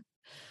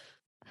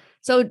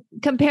 So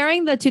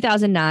comparing the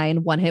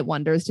 2009 one-hit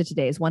wonders to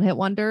today's one-hit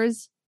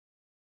wonders,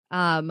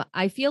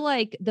 I feel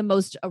like the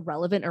most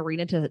relevant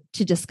arena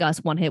to discuss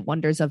one-hit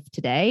wonders of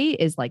today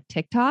is like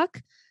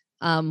TikTok.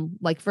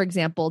 Like, for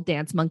example,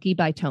 Dance Monkey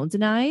by Tones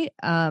and I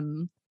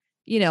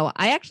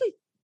actually,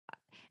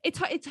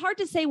 it's hard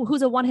to say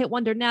who's a one-hit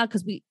wonder now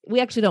because we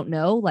actually don't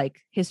know. Like,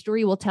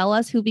 history will tell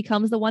us who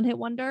becomes the one-hit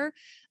wonder.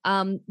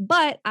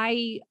 But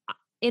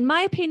in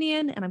my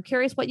opinion, and I'm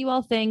curious what you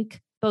all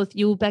think, both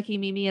you, Becky,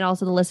 Mimi, and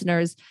also the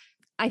listeners,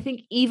 I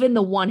think even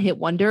the one-hit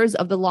wonders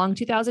of the long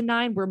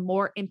 2009 were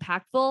more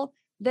impactful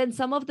than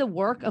some of the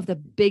work of the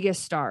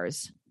biggest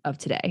stars of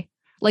today.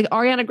 Like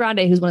Ariana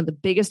Grande, who's one of the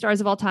biggest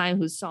stars of all time,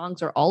 whose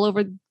songs are all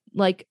over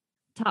like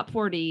top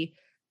 40.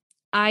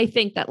 I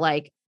think that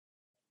like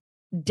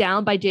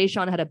Down by Jay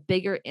Sean had a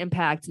bigger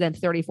impact than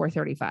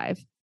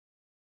 34-35.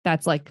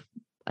 That's like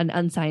an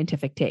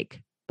unscientific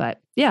take. But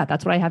yeah,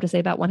 that's what I have to say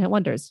about one-hit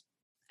wonders.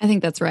 I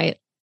think that's right.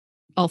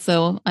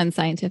 Also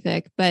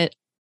unscientific, but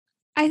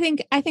I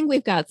think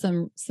we've got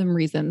some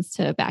reasons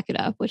to back it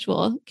up, which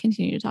we'll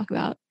continue to talk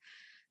about.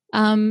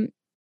 And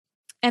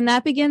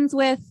that begins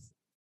with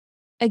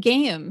a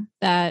game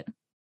that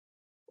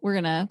we're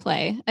gonna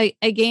play,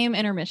 a game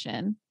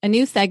intermission, a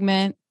new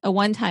segment, a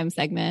one-time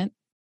segment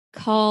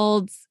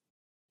called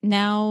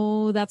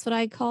Now That's What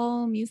I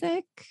Call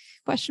Music? ?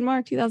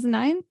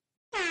 2009.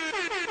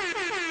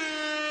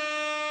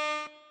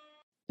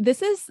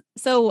 This is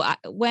so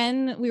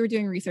when we were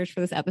doing research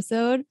for this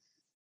episode,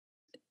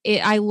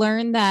 I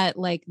learned that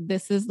like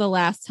this is the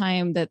last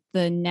time that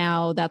the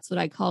Now That's What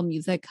I Call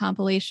Music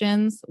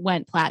compilations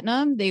went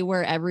platinum. They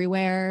were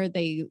everywhere.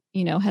 They,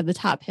 had the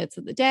top hits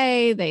of the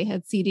day. They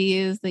had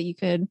CDs that you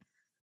could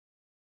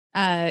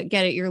get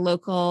at your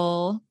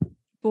local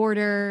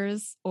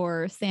Borders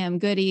or Sam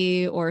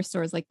Goody or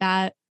stores like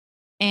that.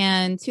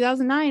 And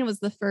 2009 was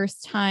the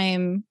first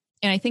time,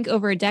 and I think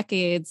over a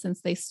decade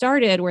since they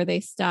started, where they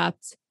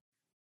stopped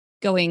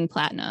going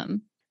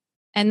platinum.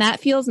 And that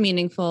feels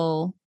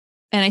meaningful.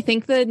 And I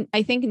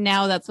think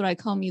Now That's What I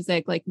Call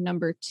Music, like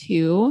number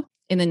 2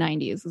 in the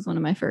 90s, was one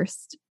of my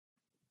first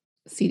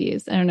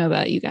CDs. I don't know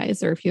about you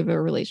guys or if you have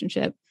a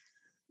relationship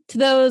to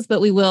those,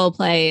 but we will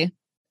play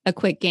a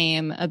quick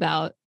game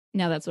about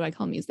Now That's What I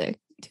Call Music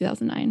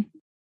 2009.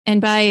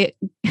 And by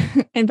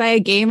a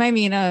game, I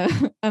mean a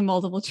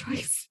multiple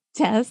choice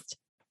test.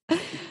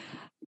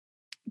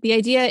 The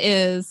idea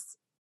is,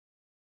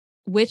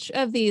 which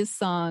of these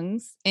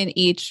songs in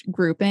each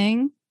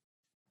grouping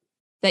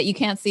that you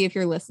can't see if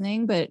you're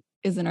listening, but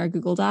is in our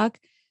Google Doc,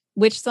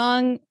 which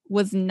song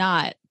was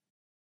not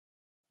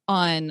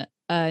on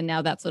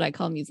Now That's What I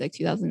Call Music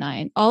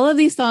 2009? All of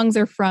these songs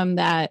are from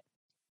that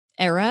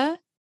era,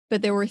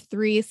 but there were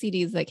 3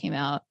 CDs that came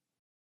out.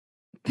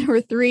 There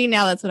were 3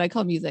 Now That's What I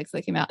Call Musics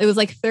that came out. It was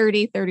like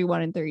 30,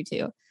 31, and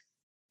 32,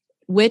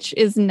 which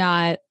did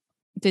not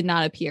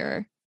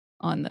appear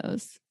on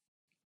those.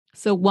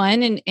 So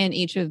one in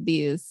each of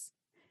these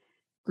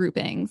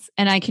groupings,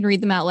 and I can read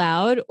them out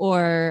loud,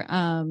 or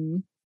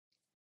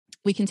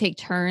we can take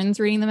turns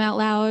reading them out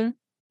loud.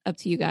 Up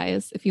to you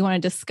guys. If you want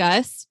to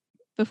discuss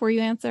before you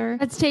answer,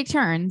 let's take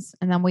turns,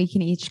 and then we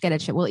can each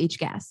get we'll each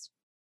guess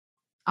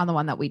on the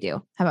one that we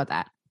do. How about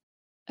that?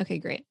 Okay,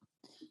 great.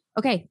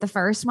 Okay, the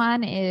first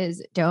one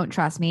is Don't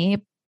Trust Me,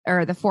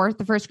 or the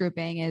first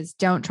grouping is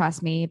Don't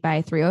Trust Me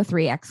by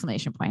 303 !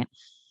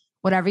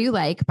 Whatever You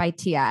Like by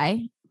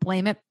T.I.,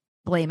 Blame It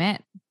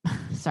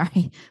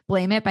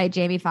by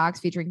Jamie Foxx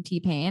featuring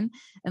T-Pain,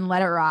 and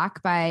Let It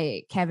Rock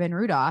by Kevin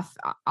Rudolph,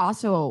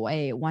 also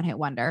a one-hit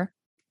wonder.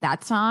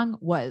 That song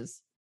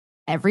was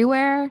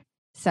everywhere.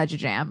 Such a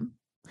jam.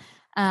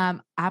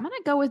 I'm going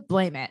to go with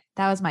Blame It.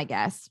 That was my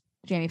guess.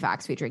 Jamie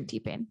Foxx featuring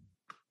T-Pain.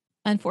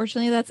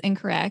 Unfortunately, that's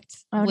incorrect.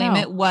 Blame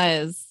It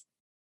was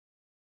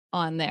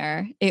on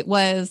there. It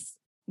was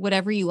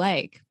Whatever You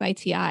Like by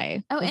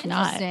T.I. Oh,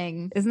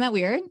 interesting. Isn't that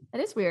weird?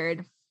 That is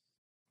weird.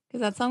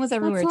 Because that song was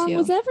everywhere, too.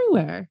 Was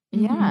everywhere.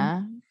 Mm-hmm.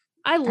 Yeah.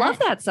 I love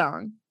that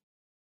song.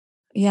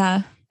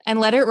 Yeah. And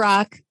Let It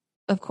Rock,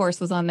 of course,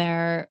 was on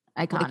there.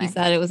 Iconic. Like you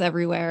said, it was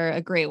everywhere,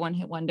 a great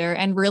one-hit wonder,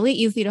 and really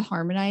easy to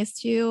harmonize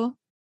to,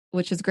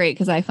 which is great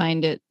because I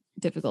find it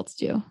difficult to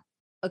do.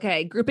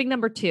 Okay, grouping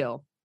number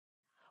 2.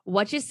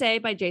 What You Say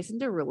by Jason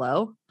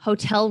Derulo,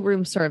 Hotel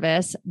Room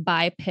Service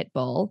by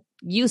Pitbull,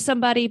 You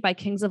Somebody by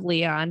Kings of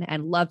Leon,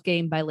 and Love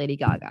Game by Lady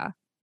Gaga.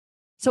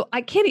 So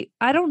I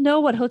don't know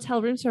what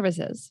Hotel Room Service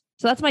is.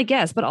 So that's my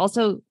guess, but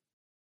also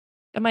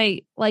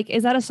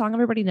is that a song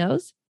everybody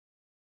knows?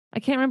 I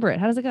can't remember it.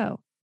 How does it go?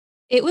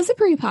 It was a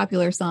pretty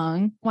popular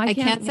song. I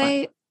can't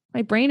say.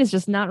 My brain is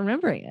just not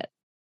remembering it.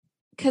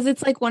 Because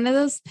it's like one of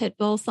those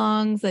Pitbull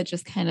songs that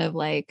just kind of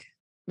like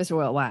Mr.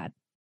 Worldwide.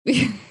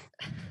 I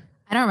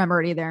don't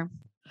remember it either.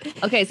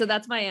 Okay, so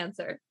that's my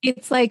answer.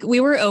 It's like we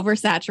were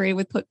oversaturated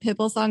with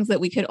Pitbull songs that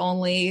we could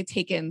only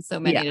take in so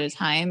many at a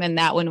time. And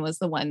that one was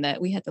the one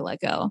that we had to let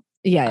go.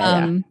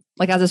 Yeah.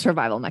 Like as a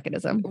survival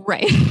mechanism.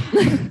 Right.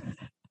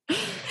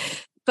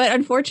 But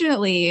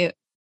unfortunately,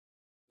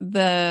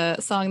 the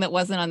song that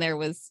wasn't on there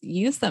was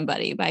You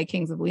Somebody by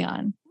Kings of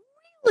Leon.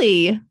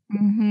 Really?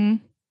 Mm-hmm.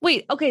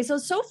 Wait, okay.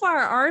 So far,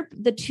 are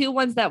the 2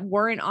 ones that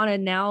weren't on it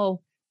now,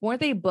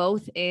 weren't they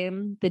both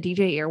in the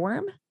DJ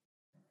Earworm?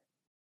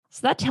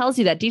 So that tells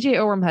you that DJ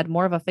Earworm had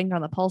more of a finger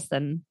on the pulse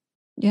than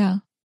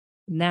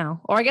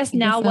now. Or I guess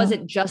now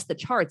wasn't just the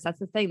charts. That's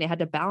the thing. They had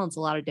to balance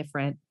a lot of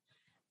different.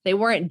 They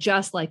weren't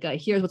just like,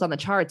 here's what's on the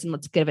charts and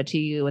let's give it to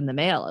you in the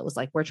mail. It was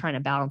like, we're trying to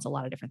balance a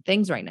lot of different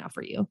things right now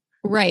for you.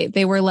 Right.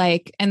 They were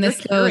like, and this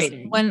goes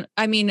when,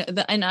 I mean,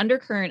 an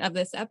undercurrent of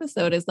this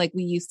episode is like,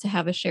 we used to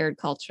have a shared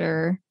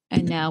culture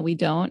and now we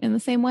don't in the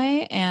same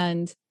way.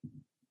 And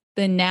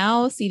the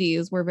now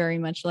CDs were very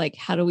much like,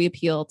 how do we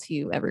appeal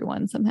to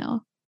everyone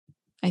somehow?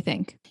 I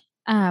think.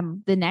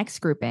 The next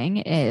grouping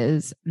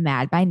is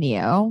Mad by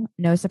Neo,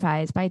 No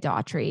Surprise by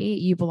Daughtry,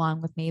 You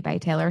Belong With Me by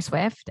Taylor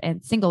Swift,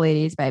 and Single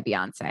Ladies by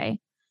Beyonce.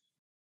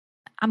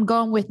 I'm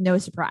going with No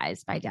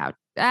Surprise by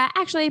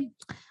actually,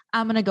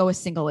 I'm going to go with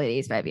Single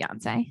Ladies by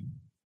Beyonce.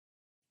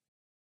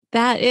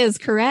 That is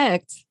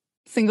correct.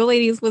 Single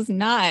Ladies was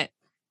not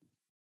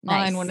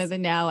on one of the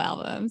Now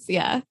albums.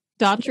 Yeah.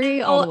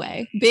 Daughtry all the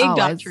way. Big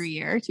Daughtry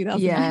year,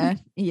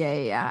 2009.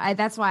 Yeah.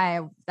 That's why I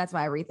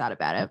rethought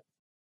about it.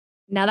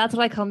 Now that's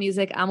what I call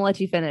music. I'm gonna let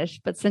you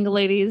finish. But Single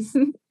Ladies,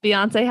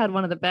 Beyonce had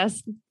one of the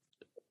best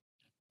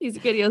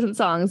music videos and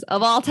songs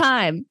of all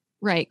time.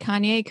 Right.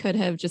 Kanye could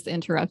have just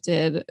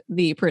interrupted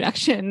the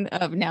production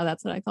of Now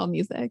That's What I Call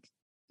Music.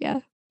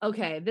 Yeah.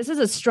 Okay. This is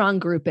a strong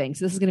grouping,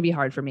 so this is going to be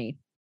hard for me.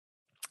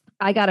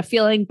 I Got a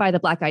Feeling by the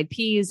Black Eyed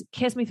Peas,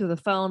 Kiss Me Through the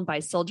Phone by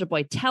Soulja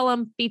Boy Tell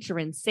 'Em,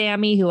 featuring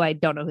Sammy, who I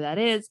don't know who that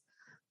is,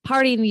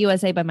 Party in the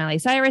USA by Miley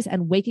Cyrus,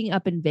 and Waking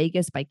Up in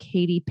Vegas by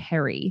Katy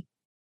Perry.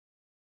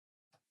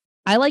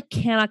 I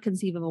cannot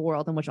conceive of a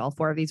world in which all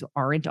 4 of these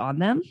aren't on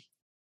them.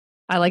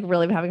 I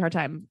really am having a hard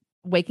time.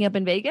 Waking Up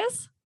in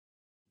Vegas?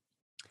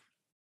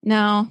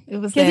 No, it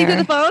was Kiss Me Through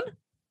the Phone?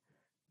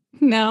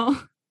 No.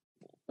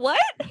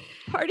 What?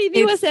 Party in the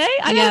USA?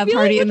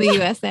 Party in the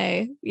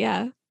USA.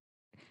 Yeah.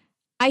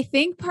 I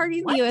think Party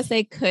in the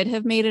USA could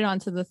have made it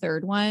onto the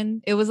 3rd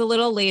one. It was a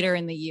little later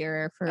in the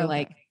year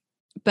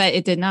but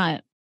it did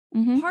not.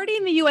 Mm-hmm. Party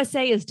in the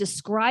USA is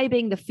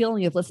describing the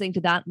feeling of listening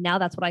to that. Now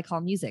That's What I Call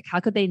Music. How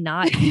could they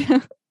not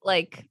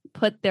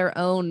put their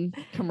own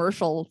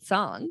commercial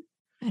song?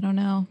 I don't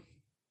know.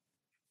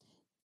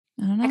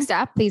 Next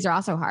up, these are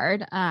also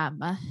hard.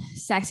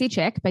 Sexy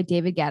Chick by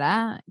David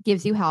Guetta,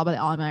 Gives You Hell by the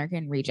All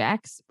American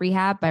Rejects,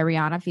 Rehab by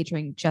Rihanna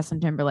featuring Justin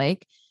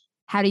Timberlake,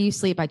 How Do You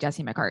Sleep by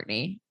Jesse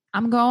McCartney.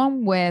 I'm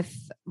going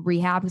with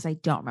Rehab because I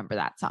don't remember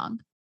that song.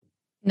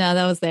 No,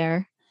 that was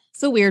there.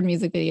 It's a weird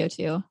music video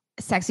too.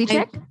 Sexy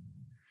Chick?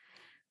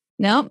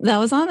 Nope, that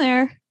was on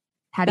there.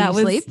 How Do You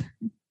Sleep?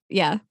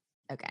 Yeah.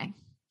 Okay.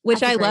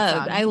 Which I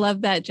loved. I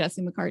love that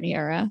Jesse McCartney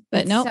era.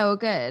 But no. So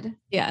good.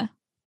 Yeah.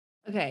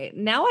 Okay.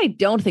 Now I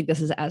don't think this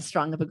is as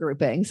strong of a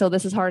grouping. So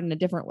this is hard in a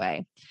different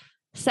way.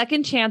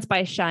 Second Chance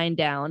by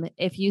Shinedown,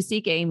 If You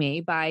Seek Amy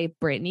by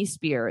Britney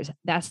Spears,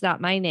 That's Not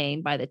My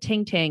Name by the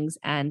Ting Tings,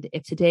 and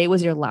If Today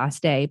Was Your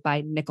Last Day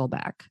by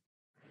Nickelback.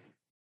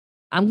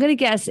 I'm going to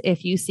guess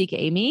If You Seek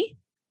Amy.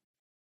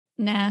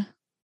 Nah.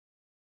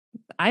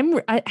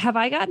 Have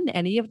I gotten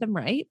any of them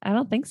right? I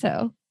don't think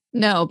so.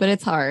 No, but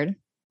it's hard. Okay,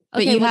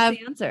 but you what's have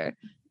the answer?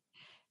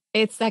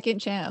 It's Second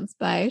Chance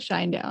by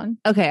Shinedown.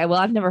 Okay, well,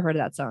 I've never heard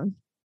of that song.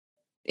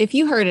 If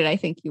you heard it, I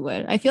think you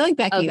would. I feel like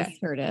Becky's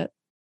heard it.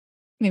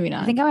 Maybe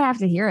not. I think I would have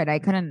to hear it. I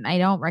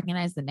don't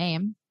recognize the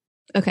name.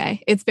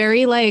 Okay. It's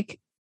very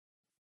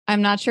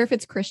I'm not sure if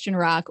it's Christian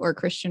rock or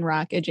Christian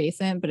rock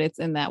adjacent, but it's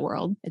in that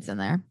world. It's in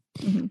there.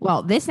 Mm-hmm.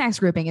 Well, this next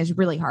grouping is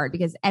really hard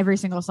because every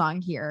single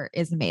song here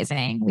is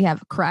amazing. We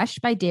have Crush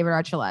by David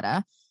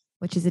Archuleta,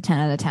 which is a 10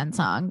 out of 10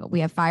 song.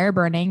 We have Fire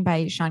Burning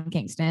by Sean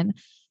Kingston,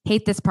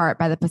 Hate This Part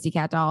by the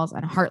Pussycat Dolls,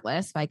 and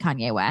Heartless by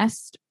Kanye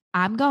West.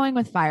 I'm going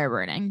with Fire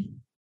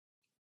Burning.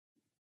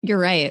 You're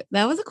right.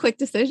 That was a quick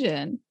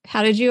decision.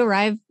 How did you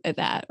arrive at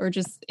that, or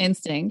just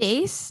instinct?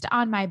 Based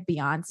on my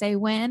Beyonce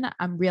win,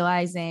 I'm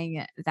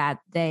realizing that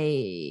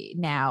they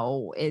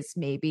now is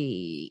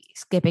maybe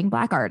skipping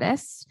Black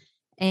artists.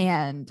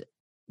 And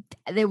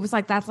it was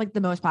like, that's like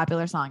the most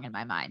popular song in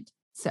my mind.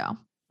 So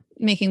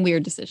making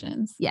weird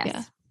decisions. Yes.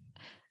 Yeah.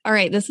 All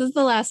right. This is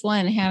the last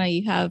one. Hannah,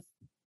 you have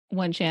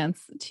one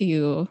chance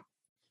to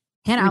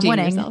Hannah, I'm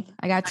winning. Yourself.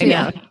 I got 2.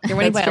 You're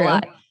winning by a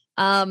lot.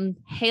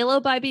 Halo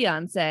by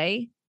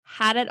Beyonce,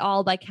 Had It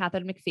All by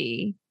Catherine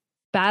McPhee,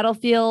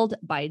 Battlefield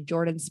by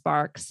Jordan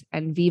Sparks,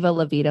 and Viva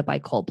La Vida by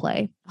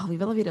Coldplay. Oh,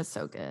 Viva La Vida is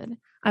so good.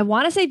 I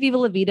want to say Viva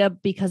La Vida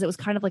because it was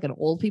kind of like an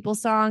old people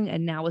song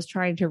and now is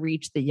trying to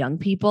reach the young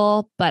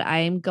people. But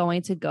I'm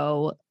going to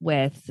go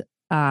with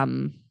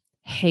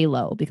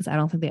Halo because I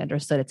don't think they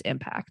understood its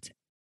impact.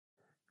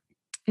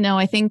 No,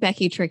 I think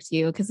Becky tricked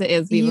you because it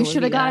is Viva La Vida. You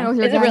should have gone with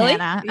your gut, really?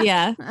 Hannah.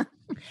 Yeah.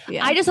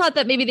 I just thought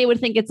that maybe they would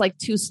think it's like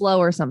too slow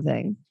or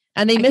something.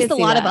 And they missed a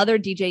lot of other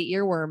DJ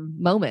earworm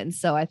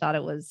moments. So I thought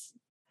it was,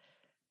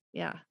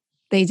 yeah.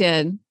 They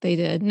did.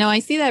 No, I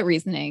see that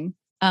reasoning.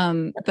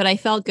 But I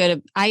felt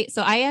good. I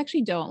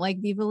actually don't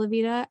like Viva La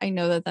Vida. I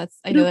know that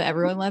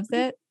everyone loves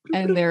it.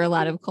 And there are a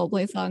lot of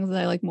Coldplay songs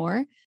that I like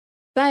more.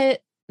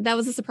 But that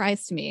was a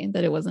surprise to me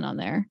that it wasn't on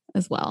there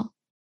as well.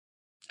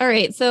 All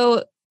right.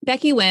 So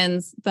Becky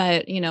wins,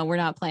 but we're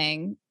not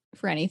playing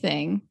for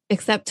anything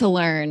except to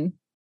learn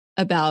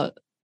about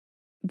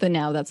the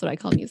Now That's What I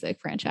Call Music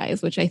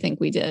franchise, which I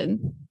think we did.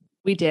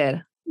 We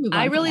did.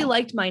 I really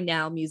liked my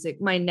Now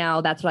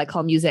That's What I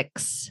Call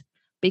Musics,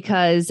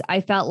 because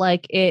I felt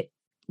like it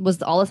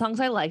was all the songs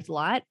I liked a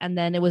lot. And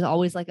then it was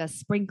always like a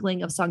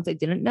sprinkling of songs I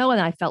didn't know.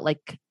 And I felt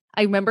like,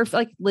 I remember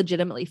like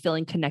legitimately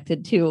feeling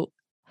connected to,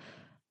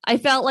 I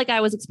felt like I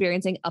was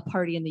experiencing a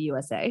party in the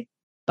USA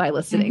by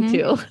listening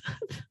to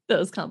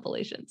those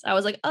compilations. I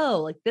was like,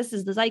 oh, like this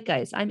is the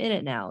zeitgeist. I'm in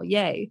it now.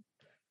 Yay.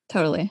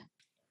 Totally.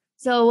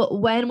 So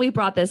when we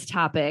brought this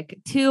topic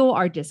to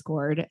our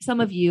Discord,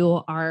 some of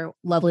you, our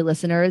lovely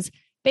listeners,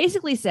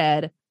 basically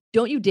said,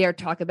 don't you dare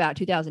talk about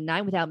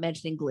 2009 without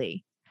mentioning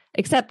Glee,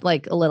 except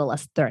like a little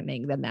less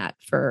threatening than that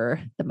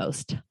for the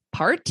most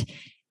part.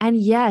 And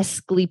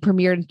yes, Glee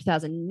premiered in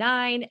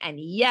 2009. And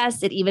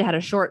yes, it even had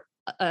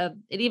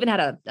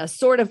a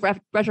sort of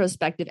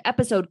retrospective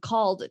episode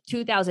called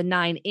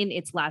 2009 in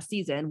its last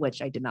season,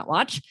 which I did not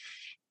watch.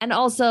 And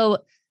also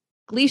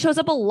Glee shows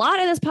up a lot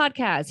in this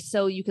podcast.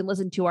 So you can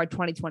listen to our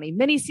 2020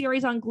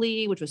 miniseries on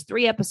Glee, which was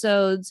 3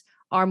 episodes,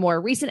 our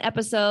more recent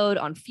episode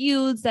on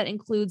Feuds that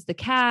includes the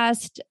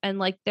cast and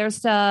like their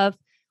stuff.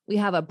 We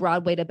have a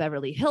Broadway to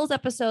Beverly Hills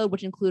episode,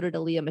 which included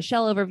a Leah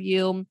Michelle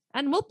overview.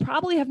 And we'll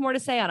probably have more to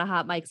say on a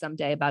hot mic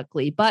someday about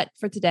Glee. But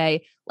for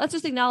today, let's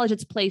just acknowledge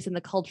its place in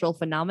the cultural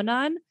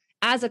phenomenon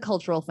as a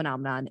cultural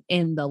phenomenon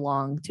in the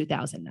long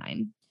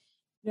 2009.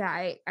 Yeah,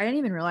 I didn't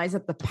even realize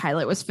that the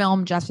pilot was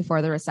filmed just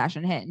before the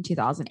recession hit in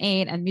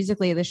 2008. And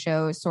musically, the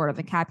show sort of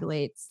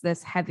encapsulates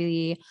this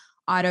heavy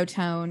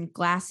auto-tone,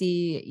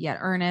 glassy, yet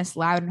earnest,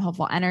 loud and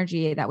hopeful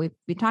energy that we've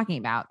been talking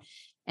about.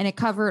 And it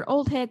covered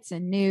old hits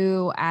and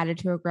new, added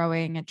to a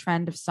growing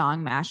trend of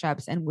song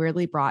mashups, and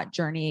weirdly brought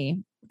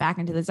Journey back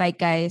into the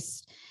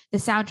zeitgeist. The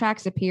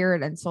soundtracks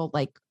appeared and sold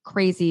like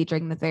crazy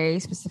during the very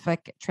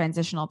specific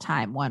transitional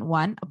time when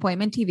 1,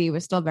 appointment TV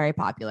was still very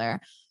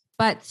popular,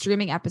 but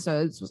streaming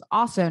episodes was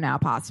also now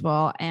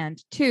possible. And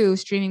 2,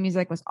 streaming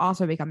music was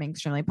also becoming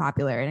extremely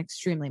popular and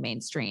extremely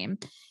mainstream.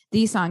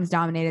 These songs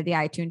dominated the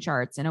iTunes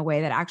charts in a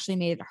way that actually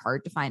made it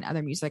hard to find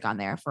other music on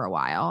there for a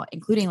while,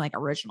 including like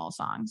original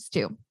songs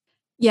too.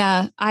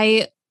 Yeah,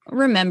 I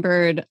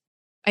remembered.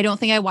 I don't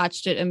think I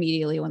watched it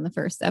immediately when the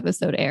first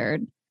episode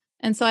aired.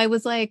 And so I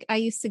was like, I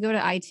used to go to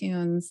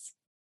iTunes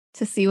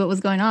to see what was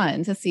going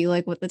on, to see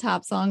like what the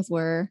top songs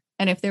were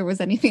and if there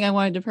was anything I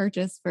wanted to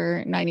purchase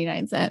for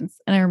 99 cents.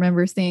 And I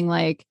remember seeing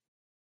like,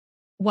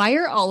 why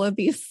are all of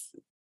these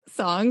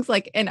songs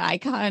like an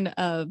icon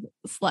of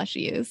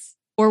slushies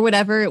or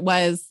whatever it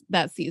was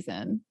that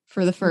season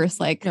for the first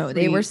like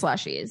they were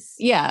slushies.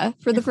 Yeah.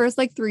 For the first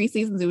like 3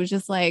 seasons, it was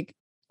just like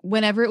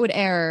whenever it would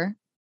air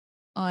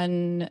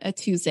on a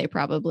Tuesday,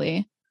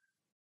 probably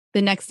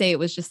the next day, it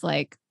was just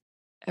like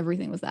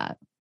everything was that.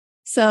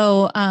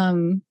 So,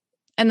 and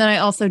then I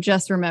also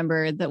just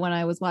remembered that when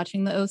I was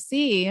watching the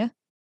OC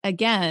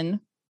again,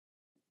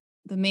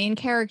 the main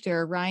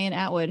character, Ryan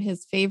Atwood,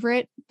 his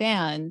favorite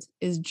band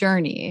is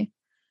Journey.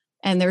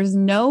 And there's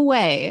no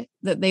way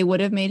that they would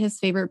have made his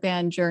favorite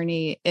band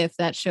Journey if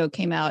that show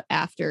came out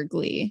after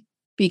Glee,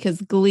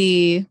 because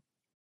Glee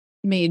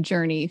made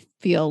Journey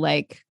feel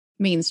like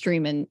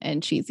mainstream and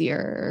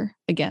cheesier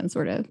again,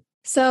 sort of.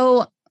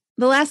 So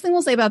the last thing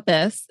we'll say about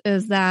this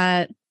is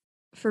that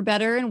for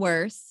better and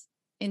worse,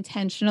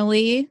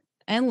 intentionally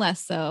and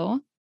less so,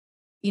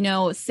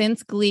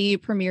 since Glee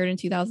premiered in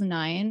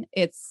 2009,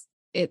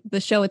 the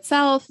show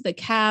itself, the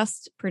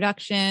cast,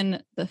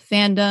 production, the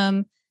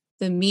fandom,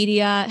 the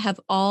media have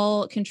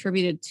all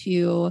contributed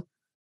to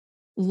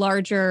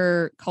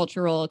larger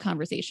cultural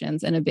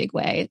conversations in a big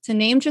way. To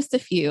name just a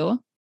few,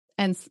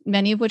 and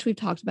many of which we've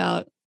talked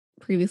about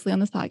previously on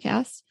this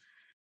podcast,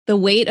 the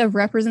weight of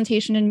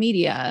representation in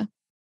media,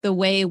 the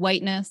way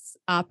whiteness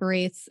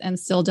operates and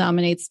still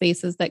dominates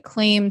spaces that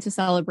claim to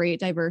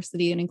celebrate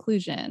diversity and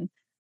inclusion,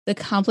 the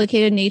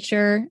complicated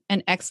nature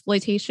and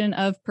exploitation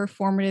of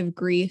performative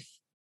grief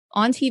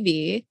on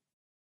TV,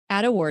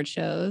 at award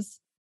shows,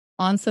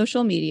 on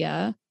social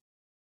media,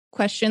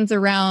 questions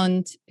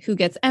around who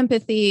gets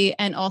empathy,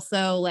 and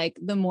also like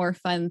the more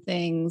fun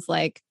things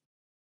like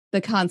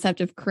the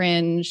concept of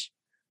cringe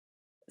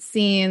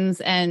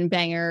scenes and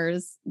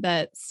bangers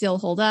that still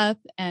hold up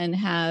and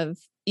have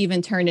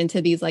even turned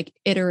into these like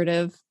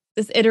iterative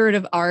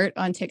art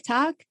on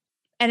TikTok.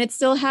 And it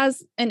still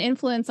has an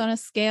influence on a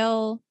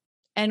scale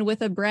and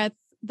with a breadth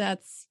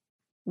that's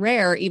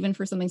rare, even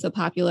for something so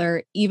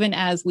popular, even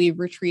as we've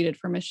retreated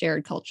from a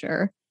shared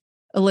culture.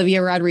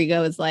 Olivia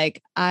Rodrigo is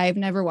like, I've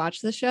never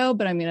watched the show,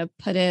 but I'm going to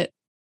put it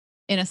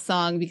in a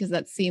song because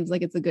that seems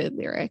like it's a good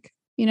lyric,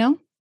 you know?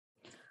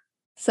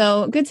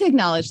 So good to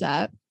acknowledge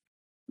that.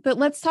 But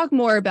let's talk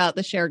more about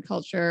the shared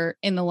culture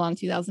in the long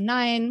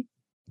 2009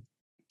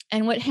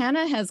 and what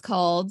Hannah has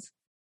called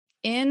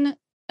in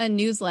a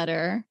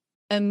newsletter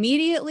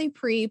immediately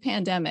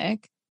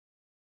pre-pandemic,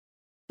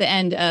 the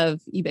end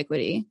of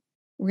ubiquity.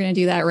 We're going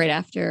to do that right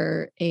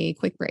after a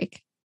quick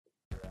break.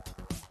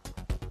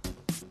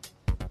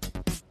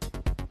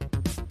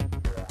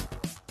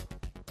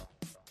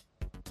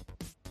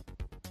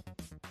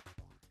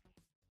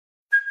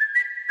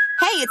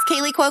 Hey, it's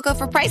Kaylee Cuoco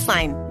for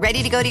Priceline.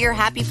 Ready to go to your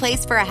happy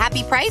place for a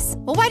happy price?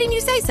 Well, why didn't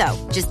you say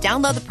so? Just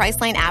download the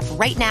Priceline app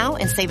right now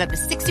and save up to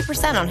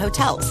 60% on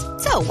hotels.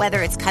 So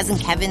whether it's Cousin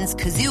Kevin's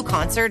Kazoo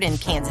Concert in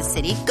Kansas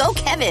City, go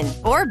Kevin,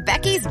 or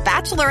Becky's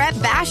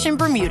Bachelorette Bash in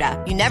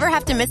Bermuda, you never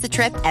have to miss a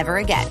trip ever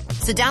again.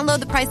 So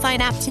download the Priceline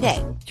app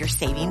today. Your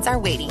savings are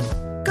waiting.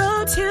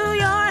 Go to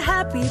your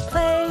happy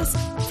place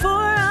for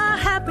a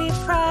happy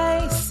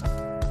price.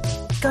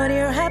 Go to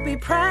your happy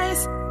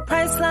price,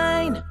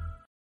 Priceline.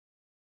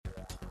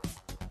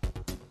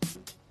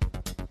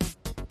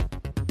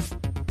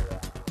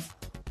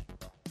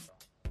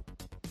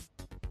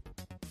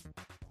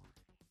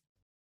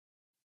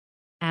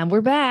 And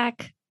we're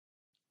back.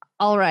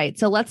 All right.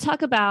 So let's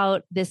talk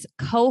about this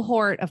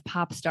cohort of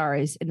pop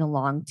stars in the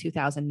long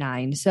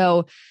 2009.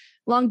 So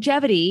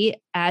longevity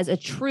as a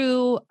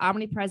true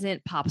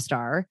omnipresent pop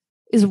star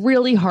is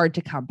really hard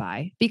to come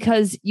by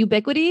because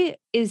ubiquity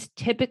is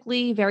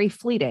typically very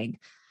fleeting.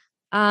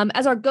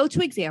 As our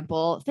go-to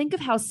example, think of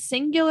how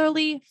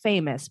singularly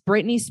famous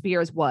Britney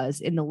Spears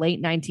was in the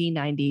late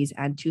 1990s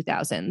and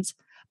 2000s.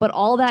 But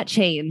all that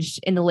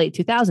changed in the late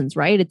 2000s,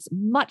 right? It's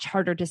much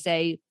harder to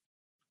say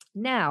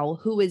now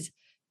who is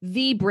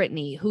the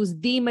Britney, who's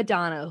the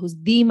Madonna, who's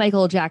the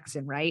Michael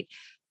Jackson, right?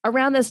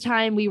 Around this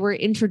time, in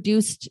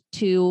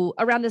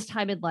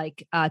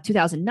like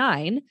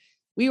 2009,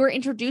 we were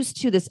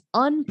introduced to this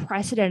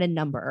unprecedented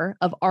number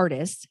of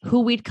artists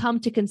who we'd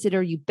come to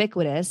consider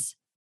ubiquitous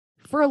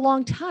for a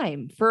long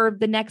time, for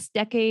the next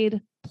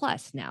decade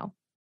plus now.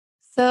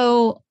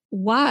 So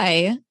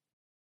why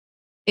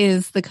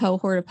is the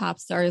cohort of pop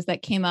stars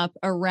that came up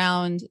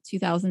around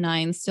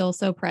 2009 still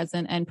so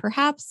present and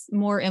perhaps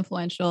more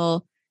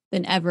influential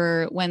than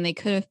ever when they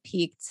could have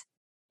peaked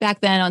back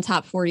then on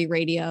top 40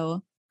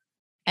 radio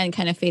and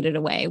kind of faded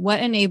away? What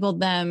enabled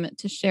them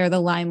to share the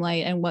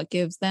limelight and what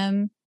gives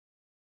them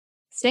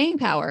staying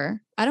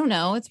power? I don't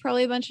know. It's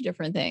probably a bunch of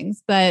different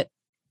things, but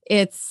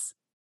it's,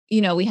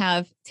 you know, we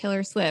have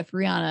Taylor Swift,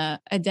 Rihanna,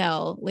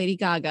 Adele, Lady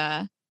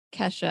Gaga,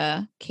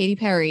 Kesha, Katy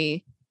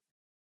Perry,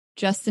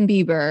 Justin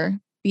Bieber,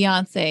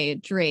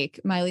 Beyonce, Drake,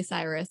 Miley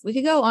Cyrus. We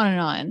could go on and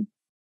on.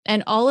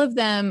 And all of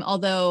them,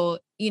 although,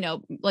 you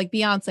know, like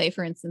Beyonce,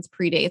 for instance,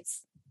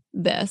 predates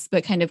this,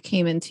 but kind of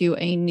came into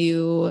a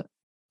new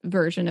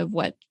version of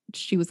what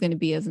she was going to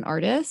be as an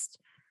artist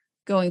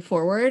going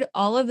forward.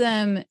 All of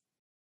them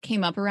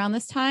came up around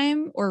this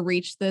time or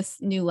reached this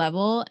new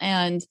level.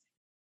 And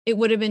it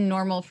would have been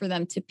normal for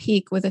them to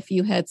peak with a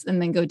few hits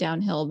and then go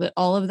downhill. But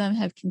all of them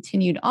have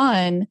continued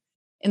on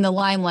in the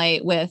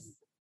limelight with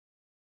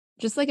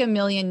just like a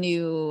million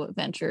new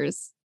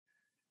ventures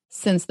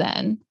since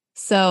then.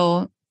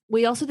 So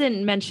we also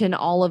didn't mention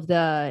all of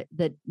the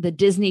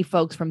Disney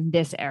folks from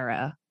this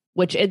era,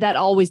 which that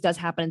always does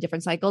happen in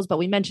different cycles. But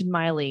we mentioned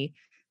Miley,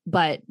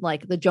 but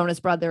like the Jonas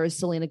Brothers,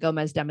 Selena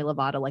Gomez, Demi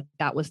Lovato, like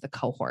that was the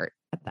cohort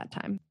at that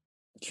time.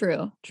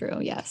 True.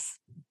 Yes.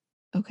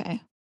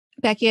 Okay.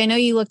 Becky, I know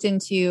you looked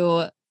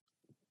into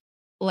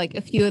like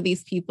a few of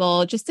these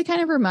people just to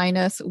kind of remind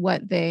us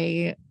what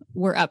they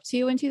were up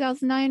to in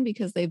 2009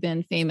 because they've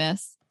been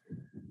famous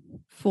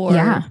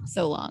for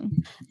so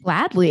long.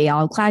 Gladly.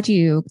 I'll glad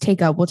you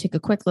we'll take a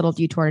quick little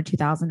detour to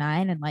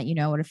 2009 and let you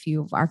know what a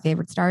few of our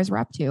favorite stars were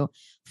up to.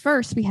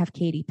 First, we have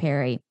Katy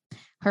Perry.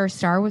 Her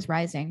star was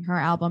rising. Her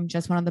album,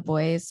 Just One of the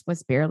Boys,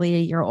 was barely a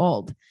year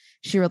old.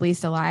 She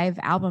released a live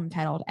album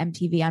titled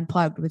MTV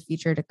Unplugged, with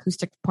featured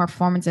acoustic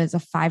performances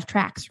of 5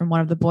 tracks from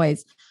One of the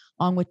Boys,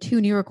 along with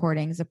 2 new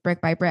recordings of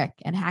Brick by Brick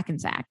and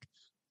Hackensack.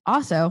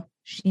 Also,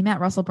 she met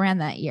Russell Brand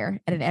that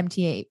year at an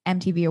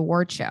MTV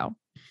award show.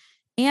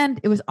 And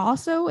it was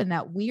also in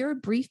that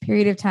weird brief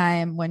period of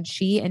time when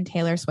she and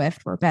Taylor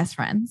Swift were best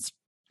friends.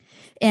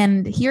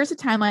 And here's a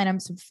timeline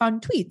of some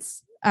fun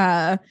tweets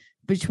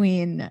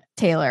between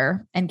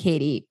Taylor and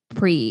Katy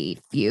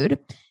pre-feud.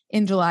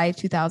 In July of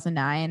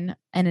 2009,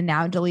 in a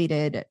now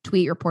deleted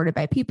tweet reported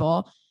by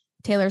People,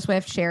 Taylor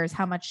Swift shares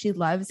how much she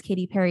loves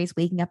Katy Perry's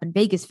Waking Up in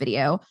Vegas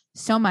video,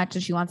 so much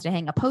that she wants to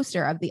hang a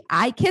poster of the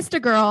I Kissed a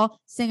Girl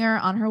singer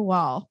on her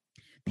wall.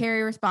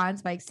 Perry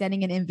responds by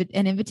extending an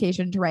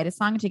invitation to write a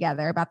song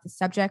together about the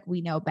subject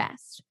we know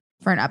best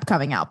for an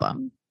upcoming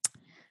album.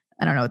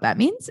 I don't know what that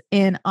means.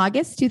 In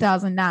August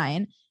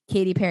 2009,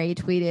 Katy Perry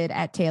tweeted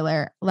at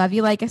Taylor, "Love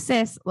you like a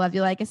sis, love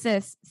you like a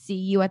sis. See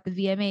you at the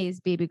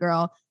VMAs, baby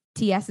girl.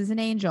 TS is an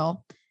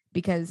angel,"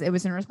 because it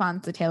was in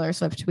response to Taylor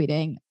Swift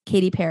tweeting,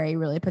 "Katy Perry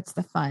really puts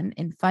the fun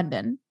in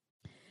fundin'."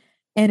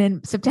 And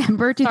in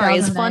September 2009,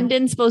 is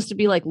fundin' supposed to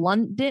be like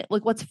London?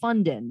 Like, what's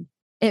fundin'?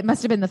 It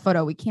must have been the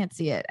photo. We can't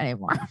see it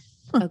anymore.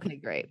 Okay,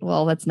 great.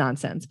 Well, that's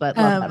nonsense, but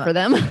love that for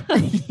them.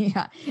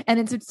 Yeah. And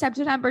in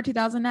September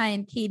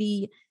 2009,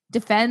 Katy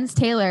defends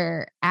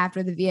Taylor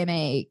after the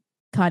VMA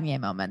Kanye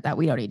moment that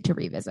we don't need to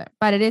revisit.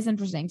 But it is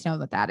interesting to know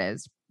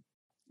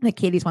that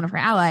Katy's one of her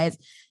allies.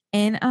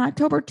 In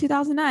October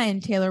 2009,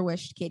 Taylor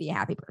wished Katy a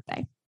happy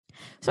birthday.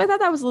 So I thought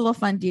that was a little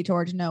fun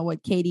detour to know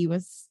what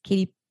the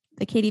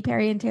Katy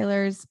Perry and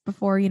Taylor's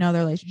before, their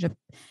relationship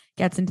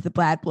gets into the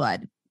bad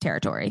blood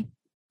territory.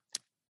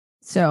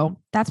 So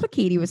that's what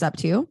Katy was up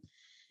to.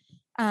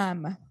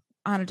 On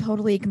a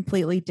totally,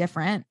 completely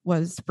different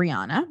was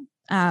Rihanna.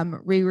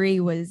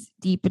 Riri was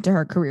deep into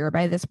her career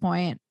by this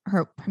point,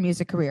 her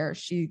music career.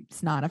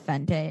 She's not a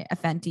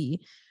Fenty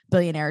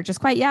billionaire just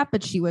quite yet,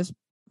 but she was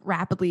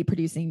rapidly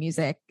producing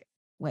music,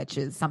 which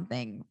is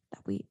something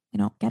that we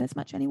don't get as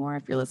much anymore.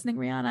 If you're listening,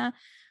 Rihanna,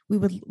 we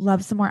would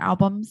love some more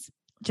albums,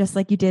 just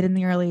like you did in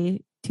the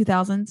early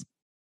 2000s.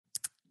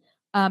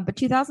 But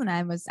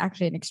 2009 was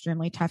actually an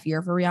extremely tough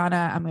year for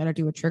Rihanna. I'm going to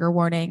do a trigger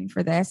warning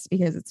for this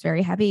because it's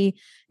very heavy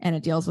and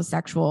it deals with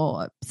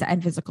sexual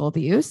and physical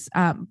abuse.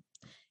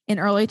 In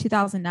early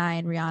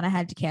 2009, Rihanna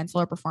had to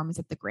cancel her performance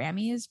at the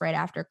Grammys right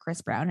after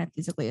Chris Brown had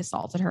physically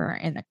assaulted her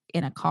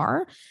in a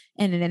car.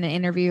 And in an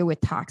interview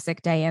with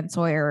Toxic Diane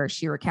Sawyer,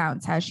 she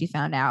recounts how she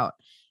found out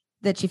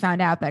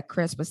that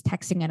Chris was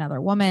texting another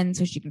woman.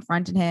 So she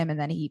confronted him and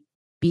then he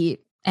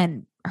beat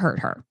and hurt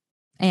her.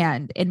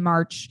 And in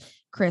March,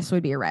 Chris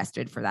would be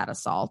arrested for that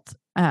assault.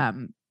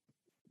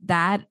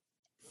 That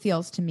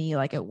feels to me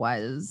like it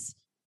was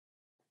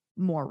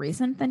more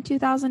recent than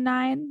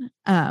 2009.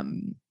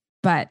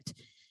 But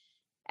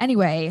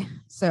anyway,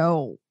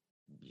 so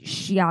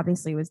she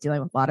obviously was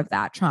dealing with a lot of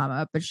that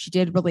trauma, but she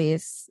did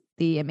release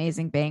the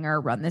amazing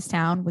banger Run This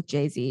Town with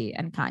Jay-Z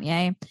and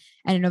Kanye.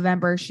 And in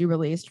November, she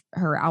released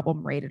her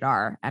album Rated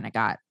R, and it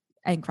got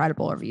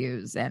incredible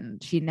reviews,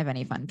 and she didn't have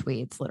any fun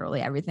tweets. Literally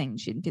everything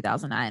she did in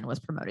 2009 was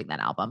promoting that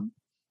album.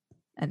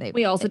 And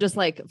we also just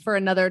for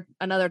another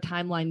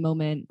timeline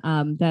moment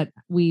that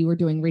we were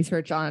doing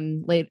research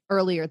on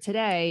earlier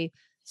today.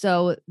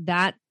 So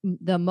that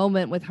the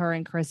moment with her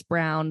and Chris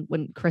Brown,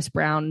 when Chris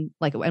Brown,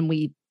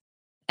 and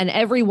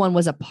everyone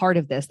was a part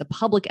of this, the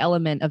public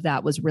element of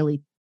that was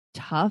really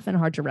tough and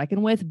hard to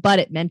reckon with, but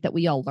it meant that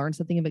we all learned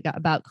something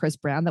about Chris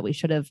Brown that we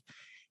should have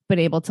been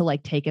able to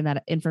take in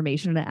that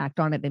information and act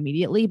on it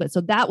immediately. But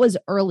so that was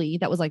early.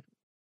 That was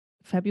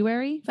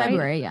February.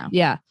 Yeah.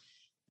 Yeah.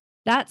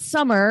 That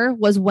summer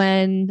was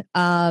when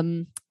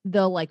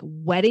the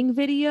wedding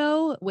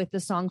video with the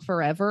song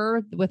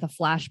Forever with a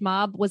flash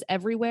mob was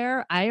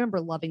everywhere. I remember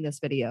loving this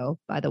video,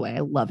 by the way. I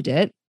loved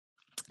it.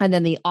 And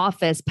then The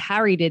Office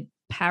parodied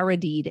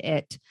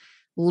it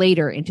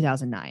later in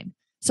 2009.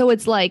 So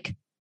it's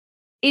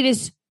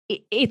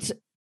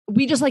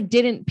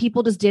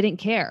people just didn't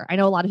care. I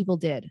know a lot of people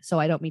did. So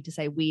I don't mean to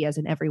say we as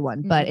in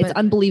everyone, but it's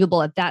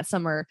unbelievable that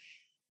summer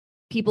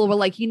people were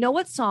like, you know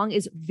what song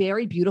is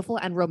very beautiful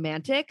and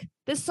romantic?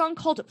 This song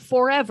called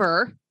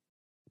Forever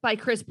by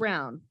Chris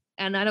Brown.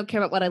 And I don't care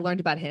about what I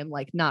learned about him,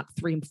 not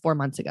 3-4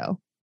 months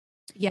ago.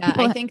 Yeah.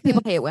 I think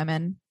people hate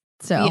women.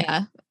 So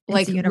yeah,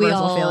 it's a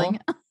universal feeling.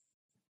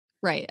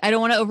 Right. I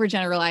don't want to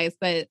overgeneralize,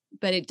 but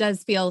it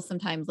does feel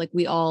sometimes like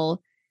we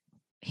all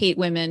hate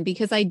women,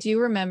 because I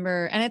do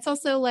remember, and it's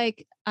also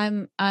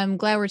I'm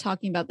glad we're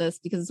talking about this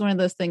because it's one of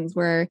those things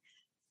where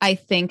I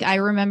think I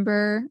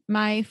remember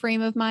my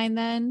frame of mind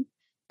then.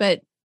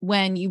 But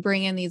when you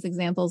bring in these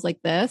examples like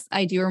this,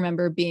 I do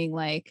remember being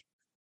like,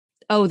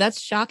 oh,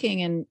 that's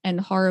shocking and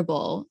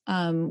horrible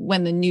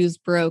when the news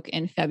broke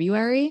in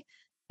February.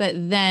 But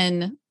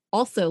then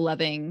also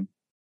loving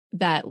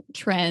that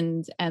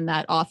trend and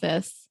that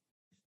Office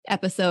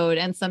episode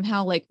and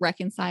somehow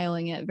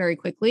reconciling it very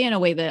quickly in a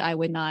way that I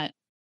would not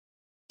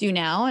do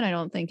now. And I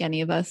don't think any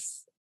of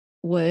us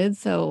would.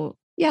 So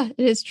yeah,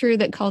 it is true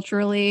that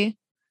culturally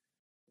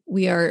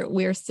we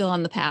are still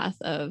on the path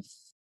of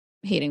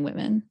hating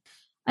women.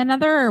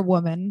 Another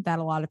woman that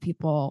a lot of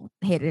people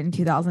hated in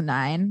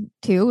 2009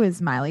 too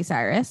is Miley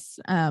Cyrus,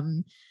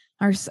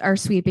 our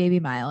sweet baby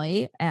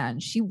Miley.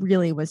 And she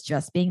really was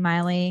just being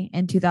Miley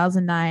in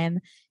 2009.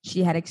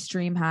 She had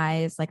extreme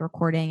highs,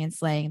 recording and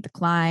slaying The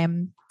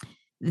Climb,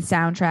 the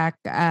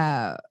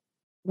soundtrack,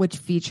 which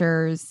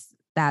features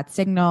that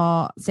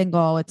single.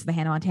 It's the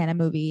Hannah Montana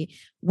movie.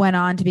 Went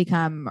on to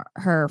become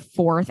her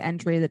 4th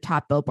entry to the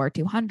top Billboard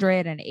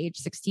 200. And at age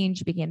 16,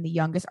 she became the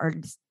youngest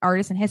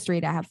artist in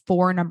history to have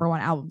 4 #1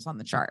 albums on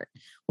the chart,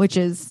 which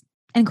is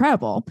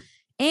incredible.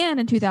 And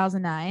in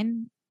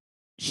 2009,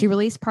 she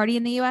released Party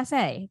in the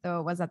USA, though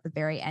it was at the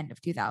very end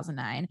of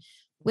 2009,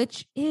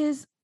 which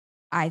is,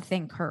 I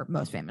think, her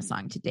most famous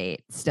song to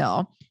date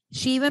still.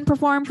 She even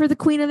performed for the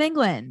Queen of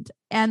England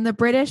and the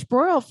British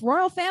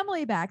royal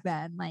family back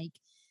then. Like,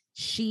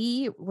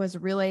 she was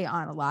really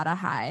on a lot of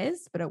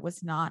highs, but it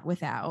was not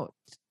without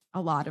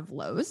a lot of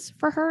lows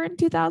for her in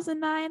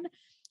 2009.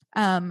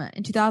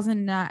 In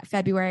 2009,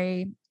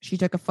 February, she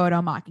took a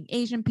photo mocking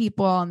Asian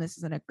people, and this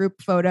is in a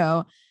group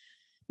photo.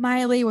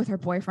 Miley with her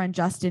boyfriend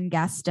Gaston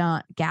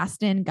Gaston,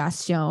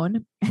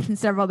 and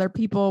several other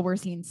people were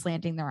seen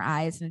slanting their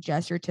eyes in a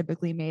gesture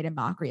typically made in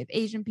mockery of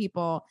Asian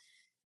people.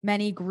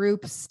 Many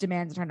groups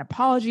demanded an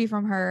apology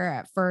from her.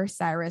 At first,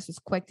 Cyrus was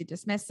quick to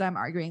dismiss them,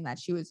 arguing that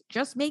she was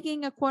just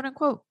making a quote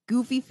unquote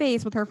goofy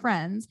face with her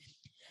friends.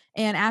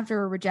 And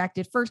after a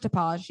rejected first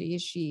apology,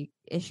 she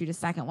issued a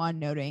second one,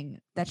 noting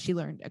that she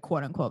learned a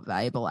quote unquote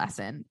valuable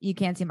lesson. You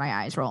can't see my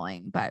eyes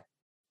rolling, but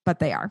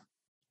they are.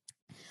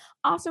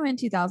 Also in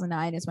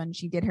 2009 is when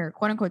she did her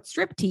quote unquote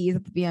striptease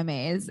at the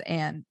VMAs,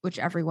 and which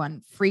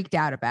everyone freaked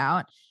out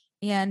about.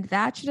 And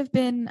that should have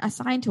been a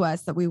sign to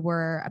us that we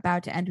were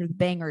about to enter the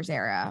bangers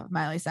era of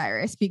Miley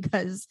Cyrus,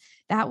 because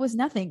that was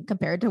nothing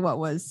compared to what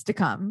was to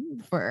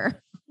come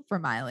for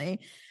Miley.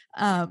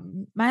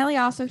 Miley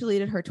also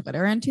deleted her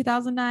Twitter in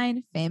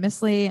 2009,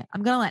 famously.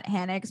 I'm going to let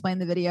Hannah explain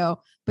the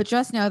video, but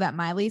just know that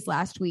Miley's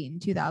last tweet in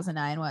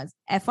 2009 was,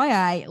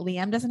 FYI,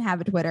 Liam doesn't have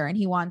a Twitter and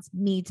he wants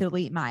me to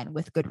delete mine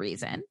with good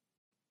reason.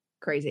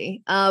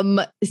 Crazy.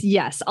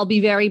 Yes, I'll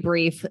be very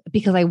brief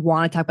because I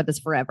want to talk about this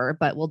forever,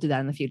 but we'll do that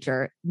in the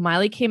future.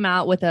 Miley came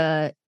out with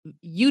a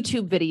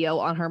YouTube video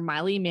on her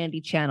Miley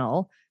Mandy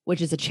channel,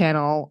 which is a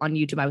channel on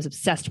YouTube I was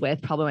obsessed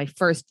with, probably my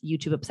first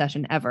YouTube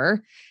obsession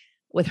ever,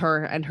 with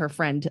her and her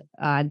friend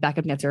and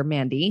backup dancer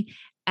Mandy.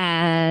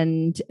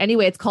 And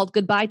anyway, it's called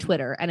Goodbye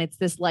Twitter, and it's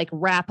this like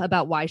rap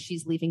about why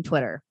she's leaving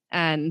Twitter.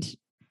 And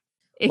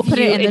we'll put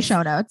it in the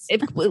show notes.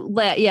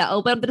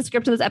 Open up the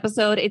description of this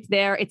episode. It's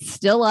there. It's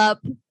still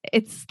up.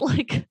 It's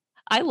like,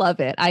 I love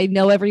it. I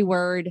know every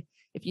word.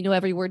 If you know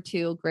every word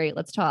too, great.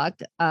 Let's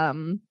talk.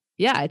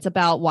 It's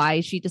about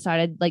why she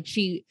decided, like,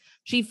 she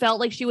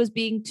felt like she was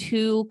being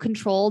too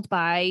controlled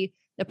by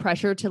the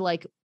pressure to,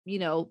 like, you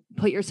know,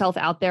 put yourself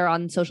out there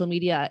on social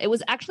media. It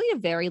was actually a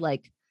very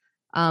like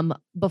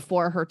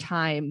before her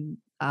time,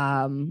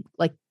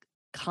 like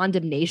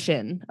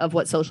condemnation of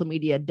what social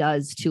media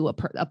does to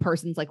a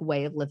person's like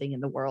way of living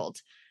in the world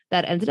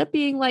that ended up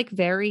being like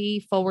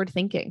very forward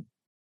thinking.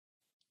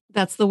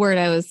 That's the word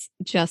I was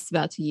just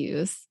about to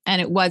use. And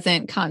it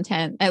wasn't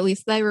content, at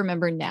least I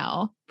remember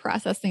now,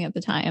 processing at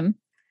the time.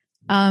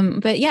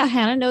 But yeah,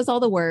 Hannah knows all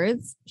the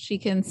words. She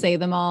can say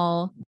them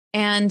all.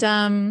 And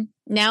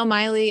now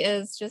Miley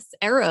is just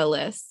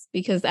errorless,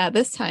 because at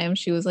this time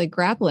she was like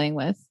grappling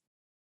with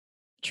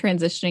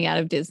transitioning out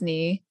of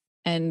Disney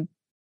and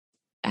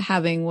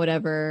having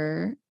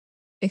whatever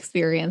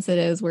experience it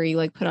is where you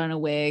like put on a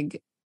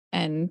wig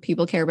and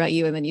people care about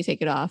you and then you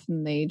take it off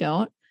and they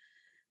don't.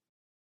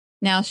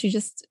 Now she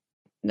just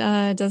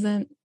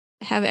doesn't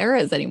have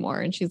eras anymore,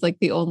 and she's like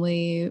the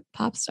only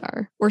pop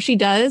star, or she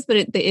does, but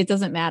it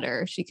doesn't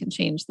matter. She can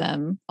change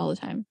them all the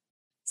time.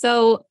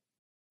 So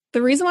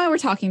the reason why we're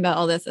talking about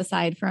all this,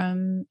 aside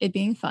from it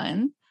being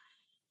fun,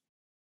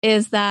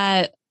 is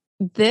that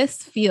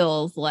this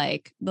feels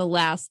like the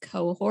last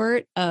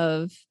cohort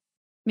of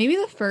maybe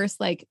the first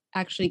like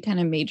actually kind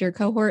of major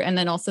cohort, and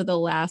then also the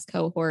last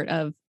cohort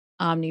of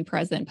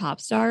omnipresent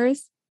pop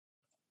stars,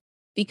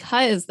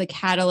 because the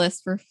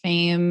catalyst for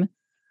fame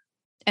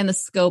and the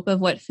scope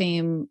of what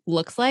fame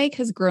looks like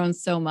has grown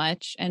so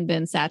much and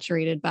been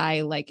saturated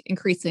by like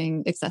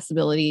increasing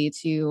accessibility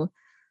to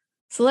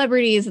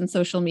celebrities and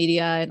social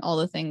media and all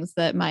the things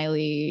that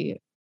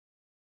Miley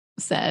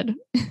said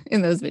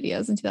in those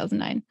videos in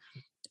 2009.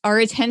 Our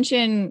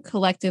attention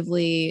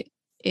collectively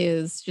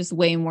is just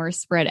way more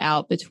spread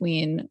out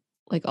between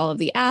like all of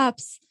the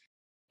apps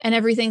and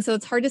everything. So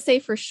it's hard to say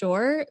for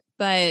sure,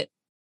 but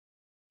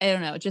I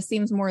don't know. It just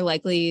seems more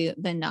likely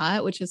than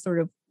not, which is sort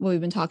of what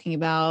we've been talking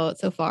about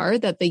so far,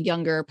 that the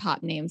younger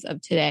pop names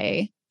of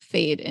today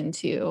fade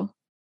into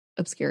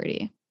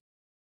obscurity.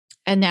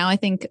 And now I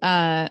think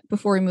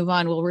before we move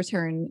on, we'll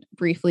return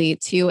briefly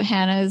to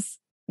Hannah's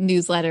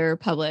newsletter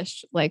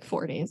published like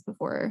 4 days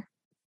before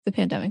the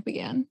pandemic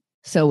began.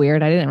 So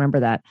weird. I didn't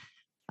remember that.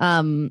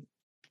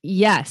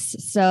 Yes.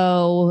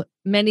 So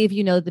many of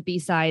you know the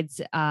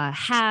B-Sides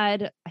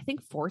had, I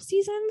think, 4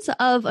 seasons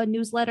of a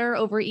newsletter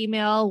over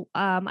email.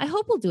 I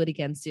hope we'll do it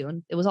again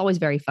soon. It was always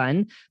very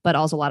fun, but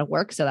also a lot of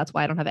work. So that's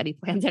why I don't have any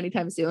plans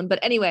anytime soon. But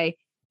anyway,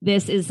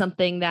 this is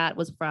something that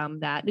was from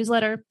that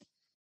newsletter.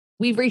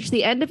 We've reached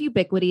the end of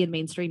ubiquity in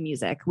mainstream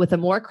music. With a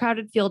more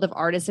crowded field of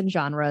artists and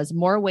genres,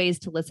 more ways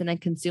to listen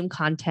and consume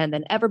content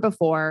than ever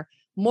before,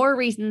 more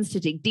reasons to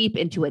dig deep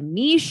into a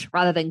niche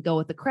rather than go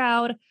with the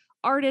crowd.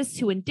 artists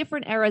who in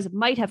different eras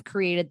might have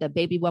created the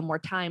Baby One More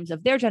Times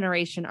of their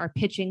generation are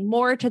pitching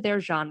more to their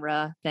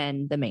genre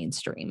than the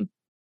mainstream.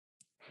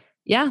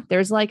 Yeah,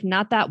 there's like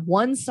not that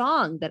one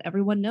song that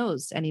everyone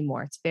knows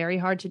anymore. It's very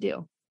hard to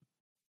do.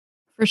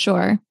 For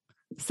sure.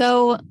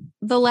 So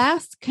the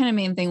last kind of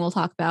main thing we'll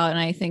talk about, and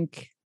I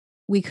think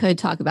we could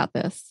talk about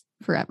this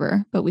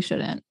forever, but we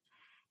shouldn't.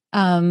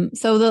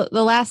 So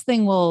the last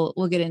thing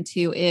we'll get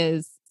into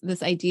is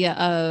this idea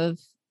of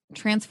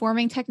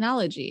transforming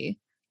technology,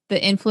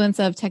 the influence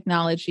of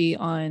technology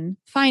on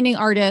finding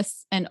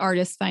artists and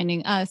artists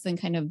finding us, and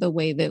kind of the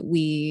way that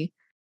we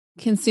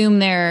consume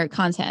their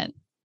content.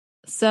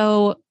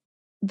 So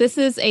this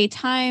is a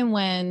time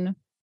when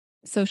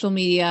social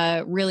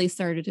media really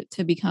started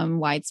to become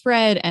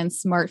widespread and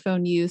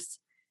smartphone use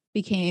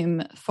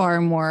became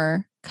far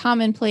more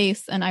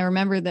commonplace. And I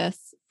remember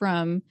this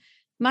from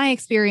my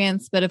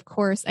experience, but of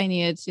course I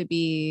needed to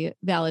be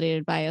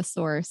validated by a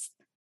source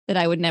that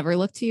I would never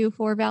look to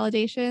for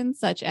validation,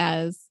 such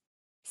as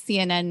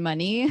CNN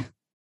Money.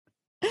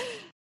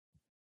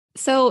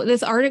 So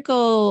this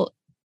article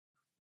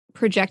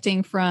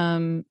projecting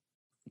from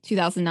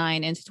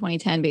 2009 into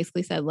 2010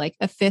 basically said like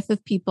a fifth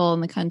of people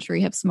in the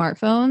country have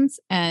smartphones,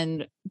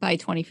 and by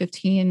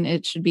 2015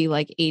 it should be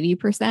like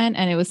 80%.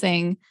 And it was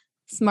saying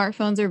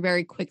smartphones are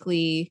very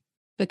quickly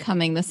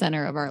becoming the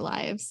center of our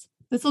lives.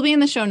 This will be in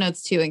the show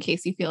notes too, in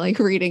case you feel like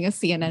reading a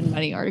CNN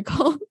Money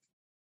article.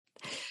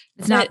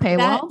 It's not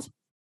paywall.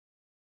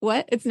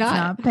 What? It's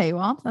not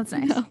paywall. That's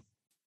nice. No.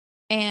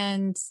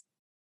 And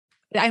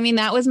I mean,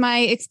 that was my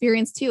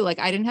experience too. Like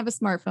I didn't have a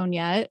smartphone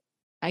yet.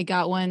 I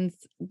got one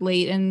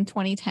late in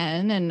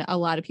 2010, and a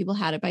lot of people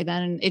had it by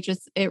then. And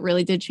it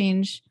really did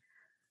change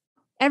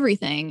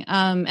everything.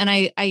 And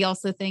I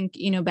also think,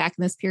 back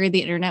in this period,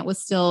 the internet was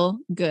still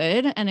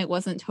good and it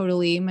wasn't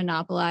totally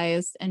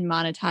monopolized and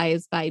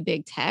monetized by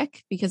big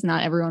tech, because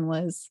not everyone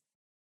was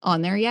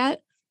on there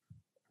yet.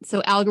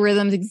 So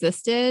algorithms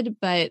existed,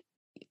 but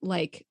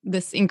like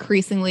this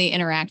increasingly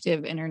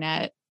interactive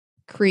internet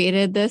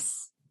created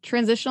this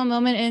transitional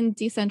moment in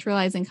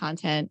decentralizing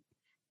content.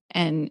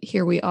 And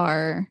here we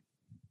are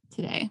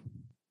today.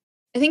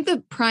 I think the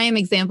prime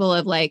example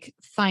of like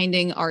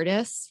finding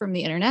artists from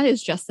the internet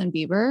is Justin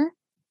Bieber.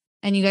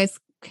 And you guys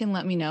can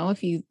let me know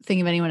if you think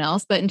of anyone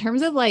else. But in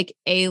terms of like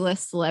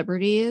A-list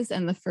celebrities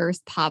and the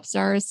first pop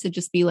stars to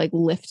just be like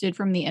lifted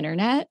from the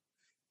internet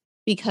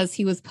because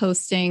he was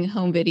posting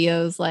home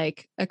videos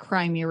like a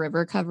Cry Me a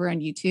River cover on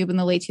YouTube in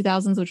the late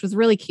 2000s, which was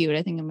really cute.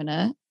 I think I'm going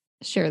to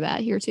share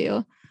that here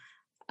too.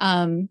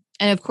 And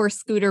of course,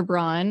 Scooter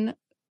Braun,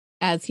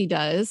 as he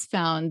does,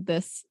 found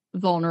this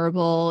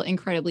vulnerable,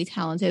 incredibly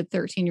talented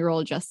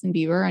 13-year-old Justin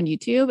Bieber on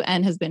YouTube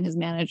and has been his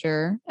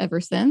manager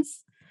ever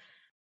since.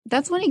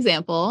 That's one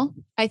example.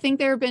 I think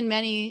there have been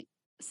many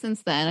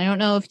since then. I don't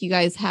know if you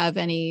guys have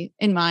any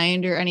in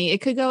mind or any.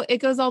 It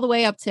goes all the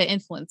way up to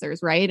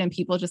influencers, right? And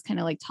people just kind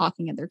of like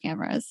talking at their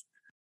cameras.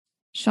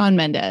 Shawn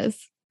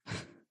Mendes.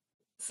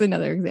 It's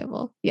another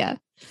example. Yeah.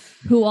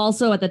 Who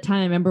also at the time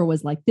I remember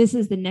was like, this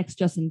is the next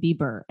Justin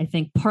Bieber. I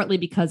think partly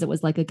because it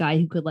was like a guy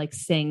who could like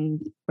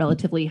sing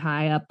relatively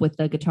high up with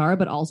the guitar,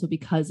 but also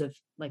because of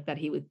like that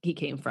he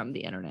came from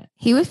the internet.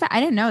 I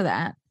didn't know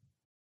that.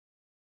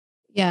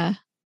 Yeah.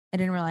 I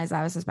didn't realize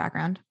that was his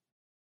background.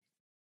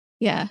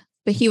 Yeah.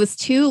 But he was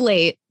too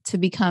late to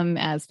become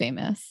as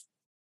famous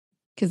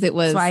because it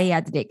was. That's why he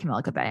had to date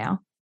Camila Cabello.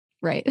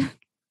 Right.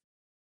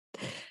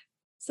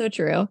 So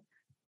true.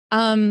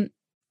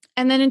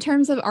 And then in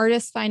terms of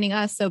artists finding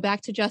us, so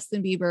back to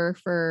Justin Bieber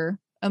for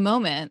a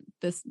moment,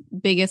 this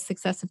biggest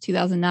success of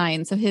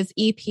 2009. So his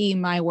EP,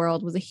 My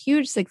World, was a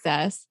huge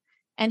success.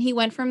 And he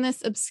went from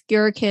this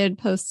obscure kid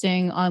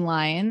posting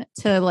online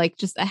to like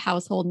just a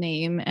household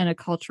name and a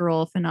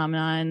cultural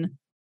phenomenon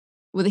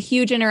with a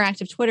huge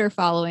interactive Twitter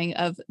following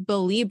of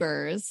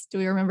Beliebers. Do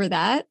we remember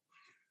that?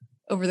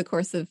 Over the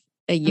course of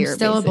a year. I'm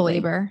still basically. A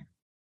believer.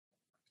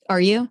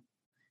 Are you?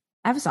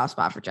 I have a soft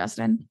spot for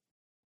Justin.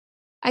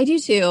 I do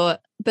too,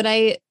 but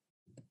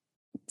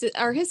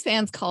are his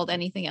fans called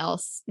anything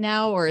else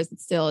now, or is it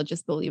still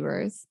just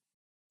Beliebers?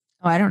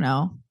 Oh, I don't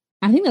know.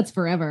 I think that's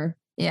forever.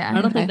 Yeah, I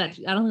don't think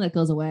that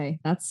goes away.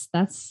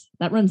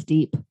 That runs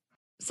deep.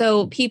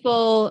 So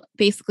people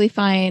basically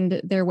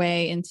find their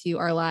way into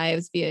our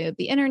lives via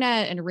the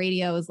internet, and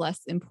radio is less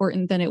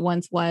important than it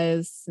once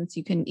was, since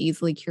you can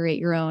easily curate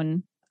your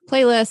own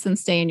playlists and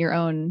stay in your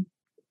own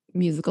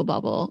musical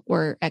bubble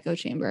or echo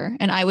chamber.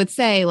 And I would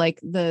say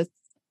like the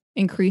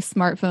increased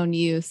smartphone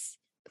use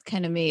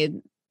kind of made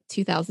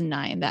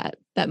 2009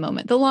 that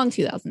moment, the long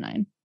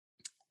 2009.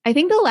 I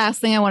think the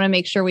last thing I want to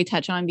make sure we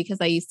touch on, because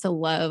I used to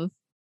love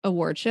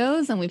award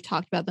shows and we've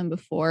talked about them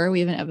before, we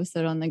have an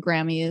episode on the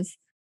Grammys,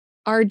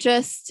 are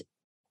just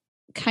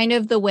kind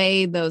of the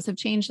way those have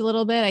changed a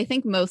little bit. I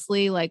think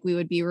mostly like we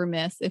would be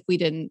remiss if we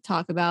didn't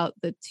talk about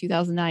the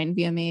 2009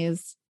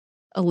 VMAs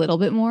a little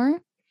bit more.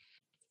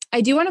 I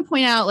do want to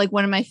point out like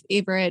one of my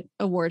favorite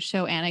award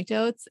show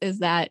anecdotes is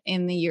that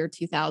in the year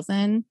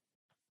 2000,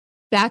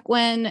 back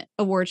when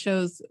award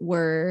shows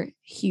were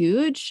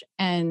huge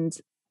and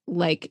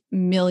like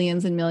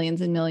millions and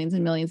millions and millions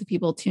and millions of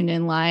people tuned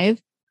in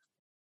live,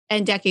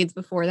 and decades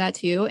before that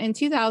too. In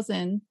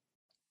 2000,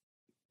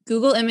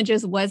 Google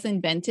Images was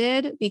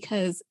invented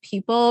because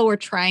people were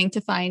trying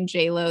to find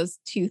J-Lo's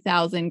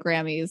 2000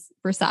 Grammys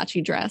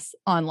Versace dress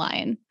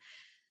online.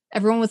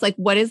 Everyone was like,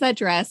 what is that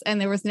dress? And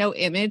there was no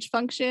image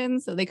function,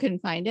 so they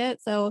couldn't find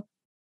it. So,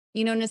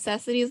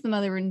 necessity is the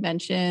mother of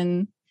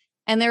invention.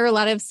 And there are a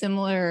lot of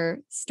similar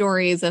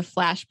stories of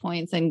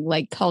flashpoints and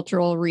like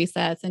cultural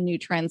resets and new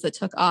trends that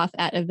took off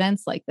at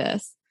events like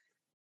this,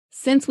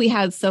 since we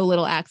had so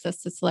little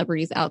access to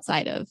celebrities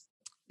outside of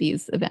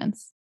these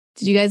events.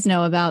 Did you guys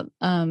know about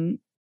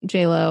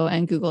J-Lo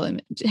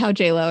and how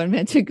J-Lo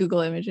invented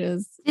Google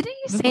Images? Didn't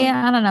you say it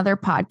on another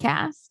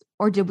podcast,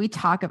 or did we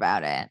talk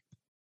about it?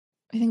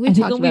 I think we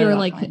talked about it.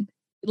 Like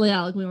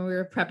when we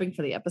were prepping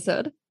for the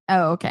episode.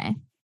 Oh, okay.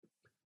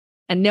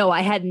 And no,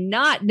 I had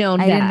not known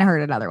that. I didn't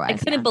heard it otherwise. I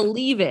couldn't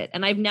believe it.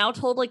 And I've now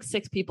told like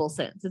 6 people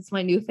since. It's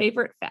my new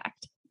favorite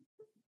fact.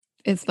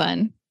 It's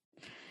fun.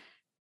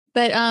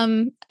 But,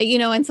 and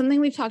something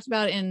we've talked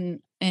about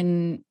in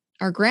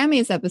our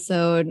Grammys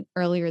episode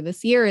earlier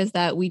this year is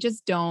that we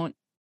just don't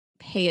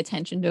pay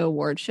attention to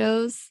award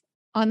shows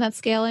on that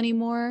scale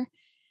anymore.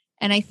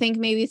 And I think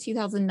maybe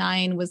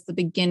 2009 was the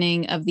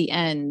beginning of the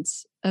end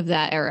of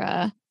that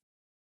era.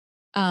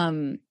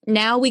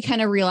 Now we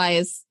kind of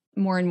realize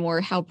more and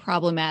more how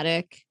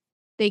problematic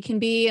they can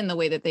be and the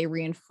way that they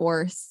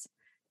reinforce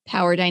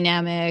power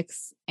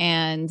dynamics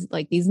and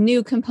like these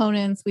new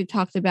components we've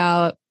talked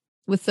about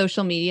with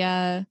social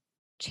media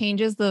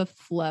changes the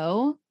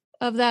flow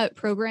of that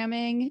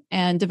programming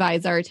and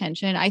divides our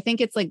attention. I think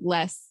it's like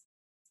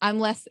I'm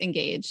less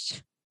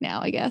engaged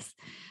now, I guess.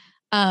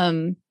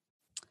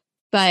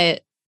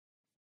 But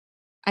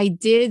I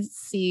did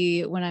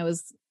see, when I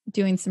was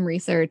doing some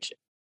research,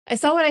 I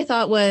saw what I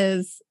thought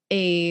was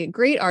a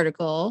great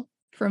article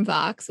from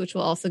Vox, which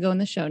will also go in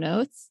the show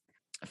notes,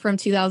 from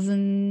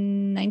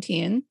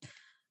 2019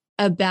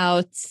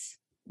 about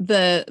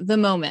the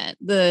moment,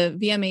 the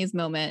VMAs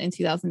moment in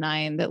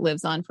 2009 that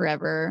lives on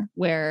forever,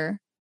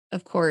 where,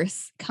 of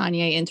course,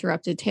 Kanye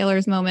interrupted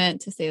Taylor's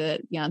moment to say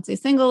that Beyonce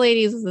Single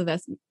Ladies was the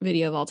best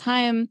video of all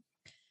time,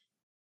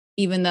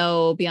 even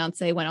though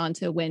Beyonce went on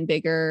to win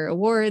bigger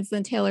awards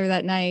than Taylor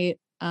that night.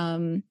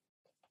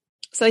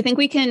 So I think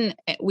we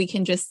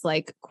can just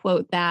like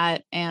quote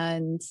that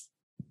and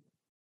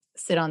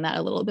sit on that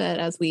a little bit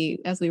as we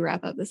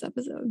wrap up this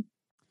episode.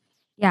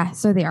 Yeah.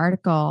 So the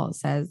article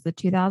says the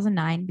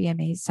 2009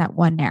 VMAs set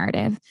one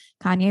narrative.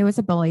 Kanye was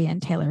a bully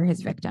and Taylor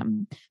his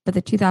victim. But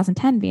the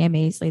 2010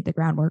 VMAs laid the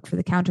groundwork for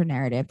the counter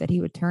narrative that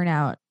he would turn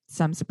out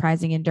some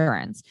surprising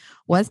endurance.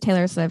 Was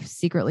Taylor Swift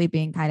secretly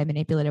being kind of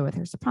manipulated with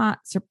her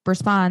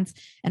response?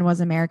 And was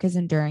America's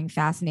enduring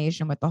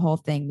fascination with the whole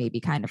thing maybe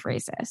kind of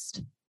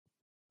racist?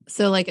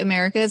 So like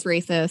America is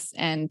racist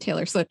and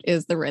Taylor Swift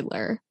is the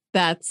Riddler.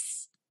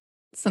 That's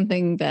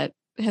something that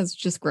has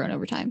just grown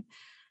over time.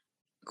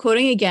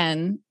 Quoting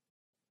again,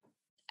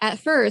 at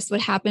first,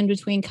 what happened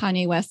between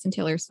Kanye West and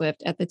Taylor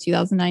Swift at the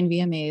 2009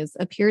 VMAs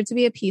appeared to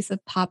be a piece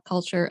of pop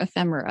culture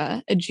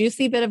ephemera, a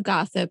juicy bit of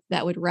gossip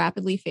that would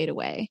rapidly fade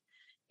away.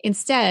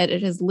 Instead,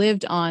 it has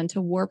lived on to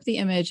warp the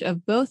image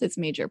of both its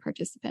major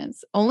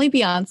participants. Only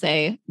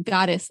Beyonce,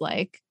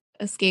 goddess-like,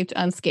 escaped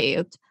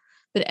unscathed.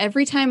 But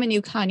every time a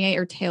new Kanye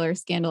or Taylor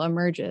scandal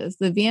emerges,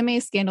 the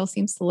VMA scandal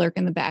seems to lurk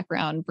in the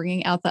background,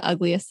 bringing out the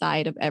ugliest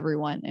side of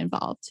everyone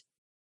involved.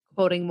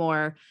 Quoting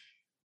more,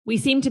 we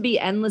seem to be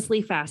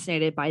endlessly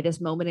fascinated by this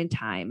moment in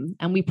time,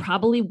 and we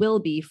probably will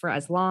be for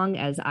as long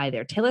as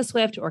either Taylor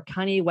Swift or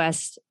Kanye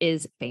West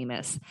is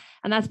famous.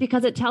 And that's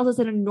because it tells us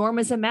an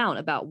enormous amount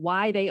about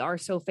why they are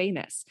so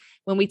famous.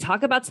 When we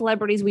talk about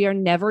celebrities, we are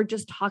never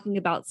just talking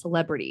about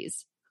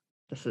celebrities.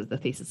 This is the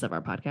thesis of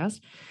our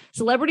podcast.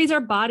 Celebrities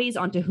are bodies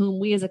onto whom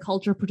we as a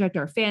culture project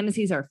our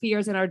fantasies, our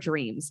fears, and our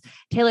dreams.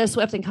 Taylor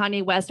Swift and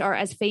Kanye West are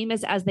as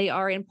famous as they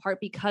are in part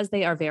because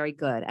they are very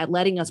good at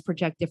letting us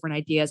project different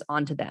ideas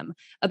onto them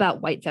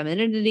about white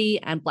femininity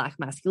and Black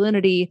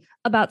masculinity,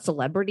 about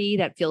celebrity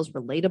that feels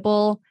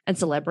relatable and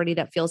celebrity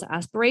that feels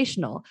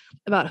aspirational,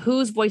 about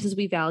whose voices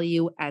we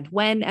value and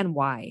when and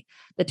why.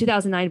 The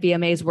 2009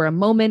 VMAs were a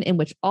moment in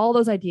which all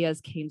those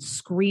ideas came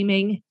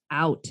screaming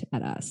out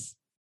at us.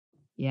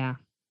 Yeah.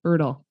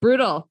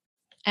 Brutal.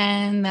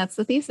 And that's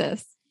the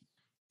thesis.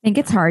 I think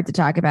it's hard to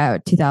talk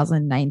about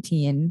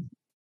 2019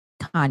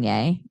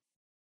 Kanye.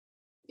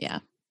 Yeah.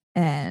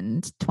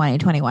 And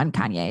 2021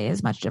 Kanye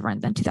is much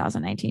different than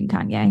 2019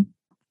 Kanye.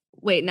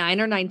 Wait,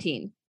 9 or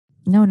 19?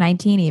 No,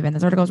 19 even.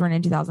 This article's written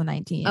in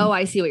 2019. Oh,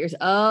 I see what you're saying.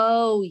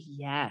 Oh,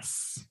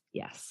 yes.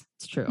 Yes,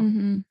 it's true.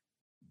 Mm-hmm.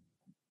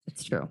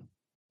 It's true.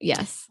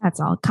 Yes. That's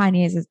all.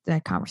 Kanye is a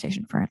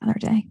conversation for another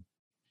day.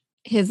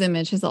 His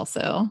image has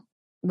also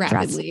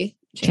rapidly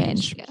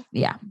changed.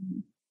 Yeah.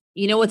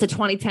 You know what's a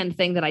 2010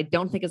 thing that I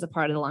don't think is a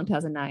part of the long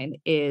 2009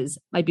 is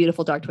My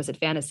Beautiful Dark Twisted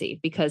Fantasy,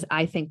 because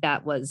I think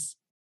that was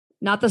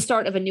not the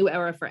start of a new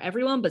era for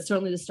everyone, but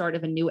certainly the start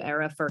of a new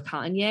era for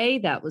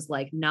Kanye that was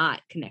like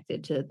not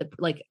connected to the,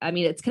 like, I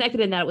mean, it's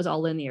connected in that it was all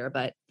linear,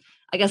 but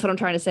I guess what I'm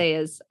trying to say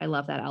is I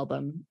love that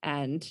album,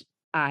 and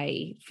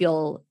I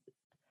feel,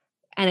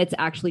 and it's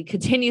actually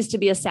continues to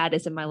be a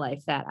sadness in my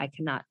life that I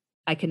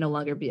can no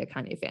longer be a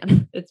Kanye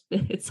fan.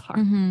 It's hard.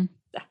 Mm-hmm.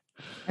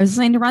 I was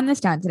listening to Run This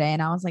Down today,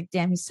 and I was like,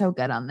 damn, he's so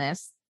good on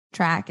this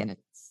track. And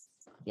it's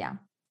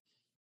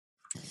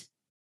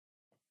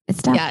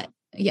tough.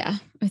 Yeah,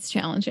 it's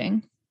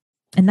challenging.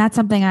 And that's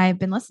something I've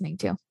been listening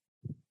to.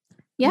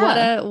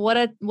 Yeah. What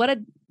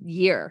a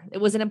year. It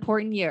was an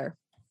important year.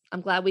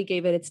 I'm glad we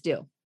gave it its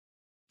due.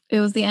 It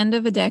was the end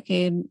of a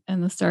decade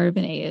and the start of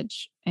an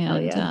age.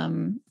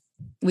 And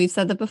we've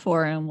said that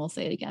before, and we'll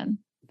say it again.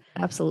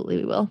 Absolutely,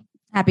 we will.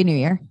 Happy New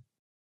Year.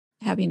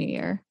 Happy New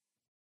Year.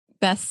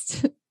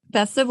 Best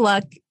of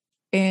luck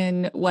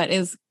in what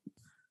is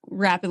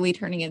rapidly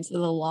turning into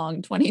the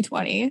long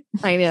 2020.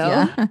 I know.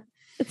 Yeah.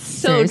 It's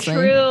so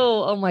true.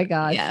 Oh my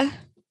God. Yeah.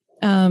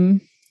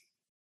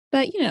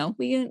 But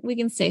we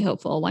can stay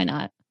hopeful. Why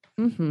not?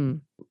 Mm-hmm.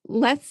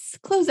 Let's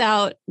close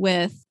out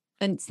with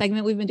a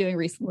segment we've been doing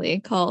recently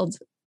called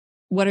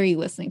 "What Are You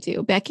Listening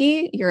to?"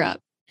 Becky, you're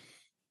up.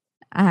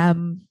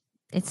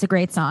 It's a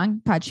great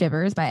song, Pod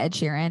Shivers by Ed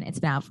Sheeran. It's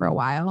been out for a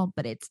while,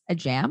 but it's a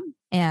jam,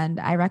 and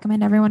I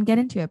recommend everyone get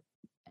into it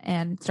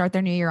and start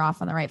their new year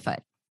off on the right foot.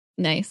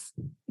 Nice.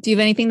 Do you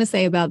have anything to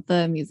say about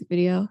the music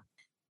video?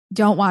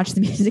 Don't watch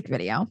the music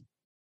video.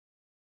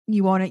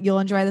 You'll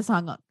enjoy the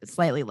song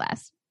slightly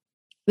less.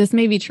 This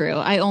may be true.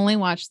 I only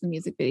watched the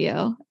music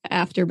video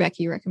after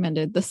Becky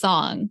recommended the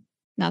song,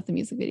 not the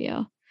music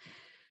video.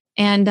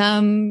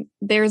 And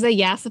there's a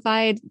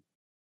yassified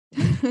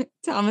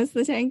Thomas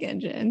the Tank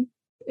Engine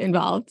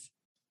involved,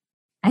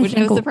 which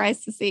I was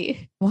surprised to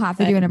see. We'll have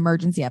to do an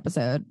emergency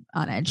episode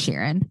on Ed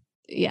Sheeran.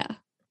 Yeah.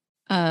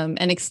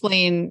 And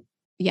explain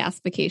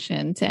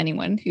yassification to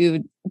anyone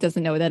who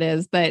doesn't know what that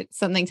is, but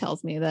something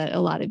tells me that a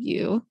lot of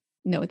you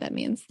know what that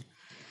means.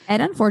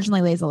 Ed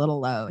unfortunately lays a little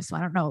low, so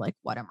I don't know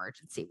what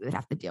emergency we would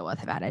have to deal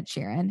with about Ed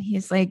Sheeran.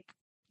 He's like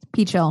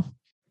chill.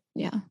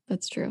 Yeah,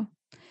 that's true.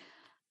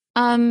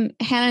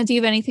 Hannah, do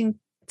you have anything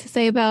to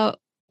say about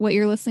what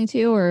you're listening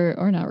to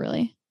or not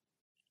really?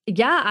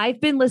 Yeah, I've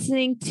been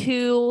listening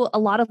to a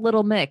lot of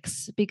Little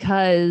Mix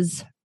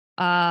because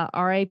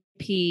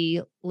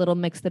R.I.P. Little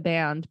Mix the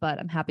band, but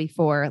I'm happy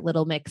for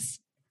Little Mix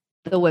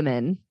the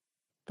women,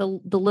 the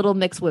Little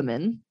Mix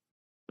women.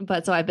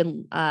 But so I've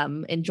been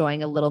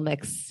enjoying a Little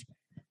Mix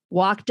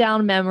walk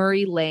down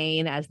memory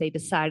lane as they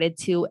decided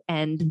to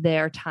end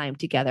their time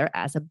together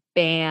as a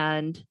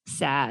band.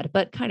 Sad,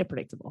 but kind of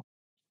predictable.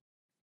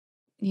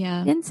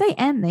 Yeah. Didn't say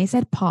end, they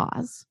said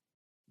pause.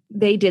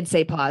 They did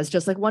say pause,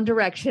 just like One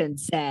Direction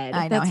said.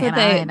 I know,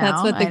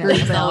 that's what the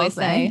groups always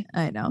say.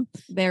 I know.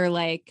 They're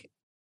like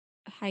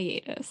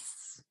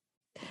hiatus.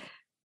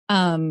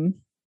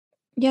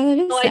 Yeah, that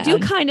is. So I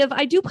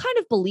do kind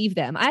of believe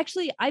them.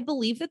 I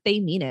believe that they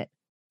mean it.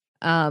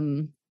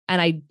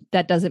 And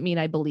that doesn't mean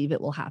I believe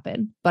it will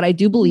happen, but I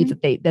do believe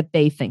that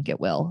they think it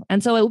will.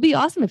 And so it would be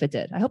awesome if it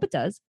did. I hope it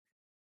does.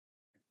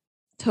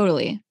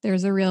 Totally.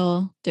 There's a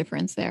real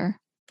difference there.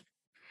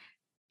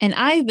 And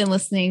I've been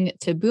listening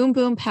to Boom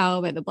Boom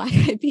Pow by the Black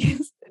Eyed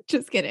Peas.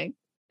 Just kidding.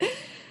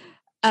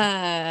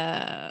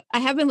 I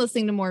have been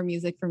listening to more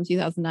music from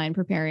 2009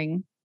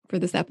 preparing for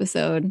this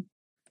episode.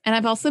 And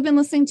I've also been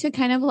listening to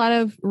kind of a lot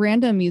of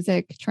random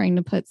music, trying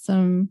to put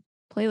some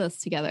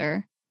playlists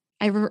together.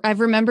 I've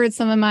remembered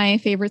some of my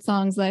favorite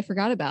songs that I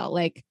forgot about,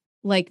 like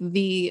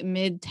the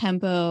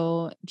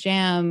mid-tempo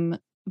jam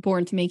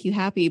Born to Make You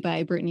Happy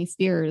by Britney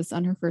Spears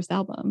on her first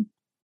album.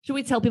 Should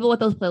we tell people what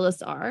those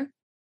playlists are?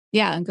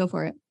 Yeah, go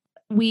for it.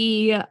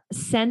 We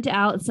sent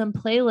out some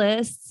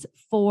playlists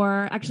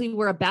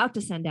we're about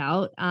to send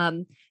out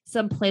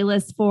some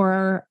playlists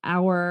for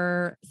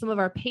some of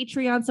our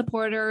Patreon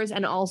supporters,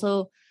 and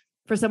also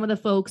for some of the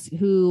folks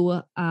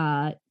who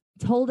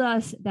told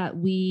us that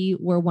we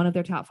were one of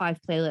their top 5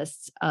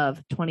 playlists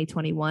of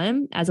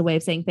 2021 as a way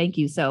of saying thank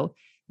you. So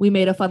we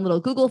made a fun little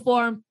Google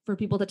form for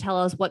people to tell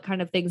us what kind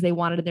of things they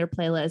wanted in their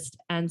playlist.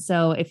 And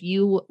so if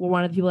you were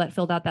one of the people that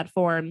filled out that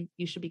form,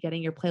 you should be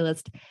getting your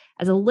playlist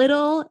as a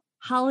little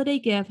holiday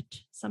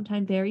gift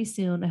sometime very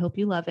soon. I hope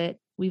you love it.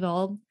 We've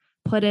all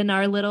put in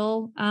our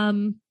little,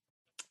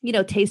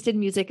 tasted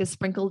music is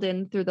sprinkled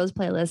in through those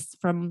playlists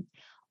from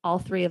all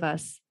 3 of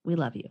us. We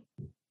love you.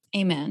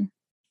 Amen.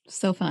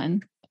 So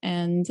fun.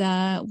 And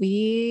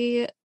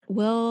we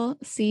will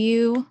see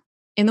you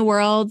in the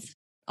world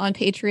on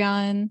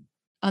Patreon,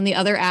 on the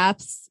other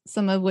apps,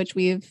 some of which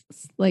we've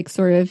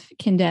sort of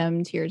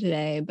condemned here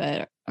today,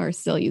 but are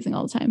still using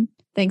all the time.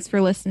 Thanks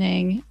for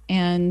listening,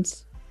 and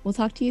we'll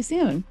talk to you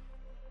soon.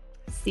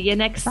 See you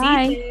next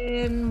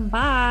season.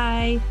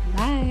 Bye.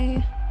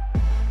 Bye.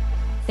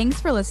 Thanks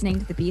for listening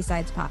to the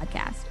B-Sides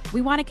podcast. We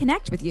want to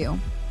connect with you.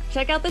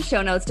 Check out the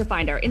show notes to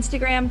find our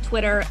Instagram,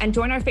 Twitter, and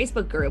join our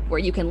Facebook group where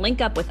you can link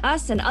up with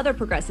us and other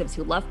progressives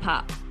who love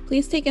pop.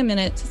 Please take a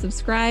minute to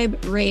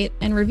subscribe, rate,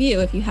 and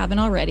review if you haven't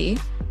already,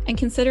 and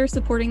consider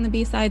supporting the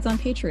B-Sides on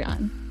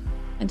Patreon.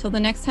 Until the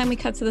next time we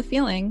cut to the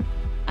feeling,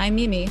 I'm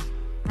Mimi.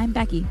 I'm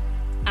Becky.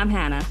 I'm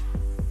Hannah.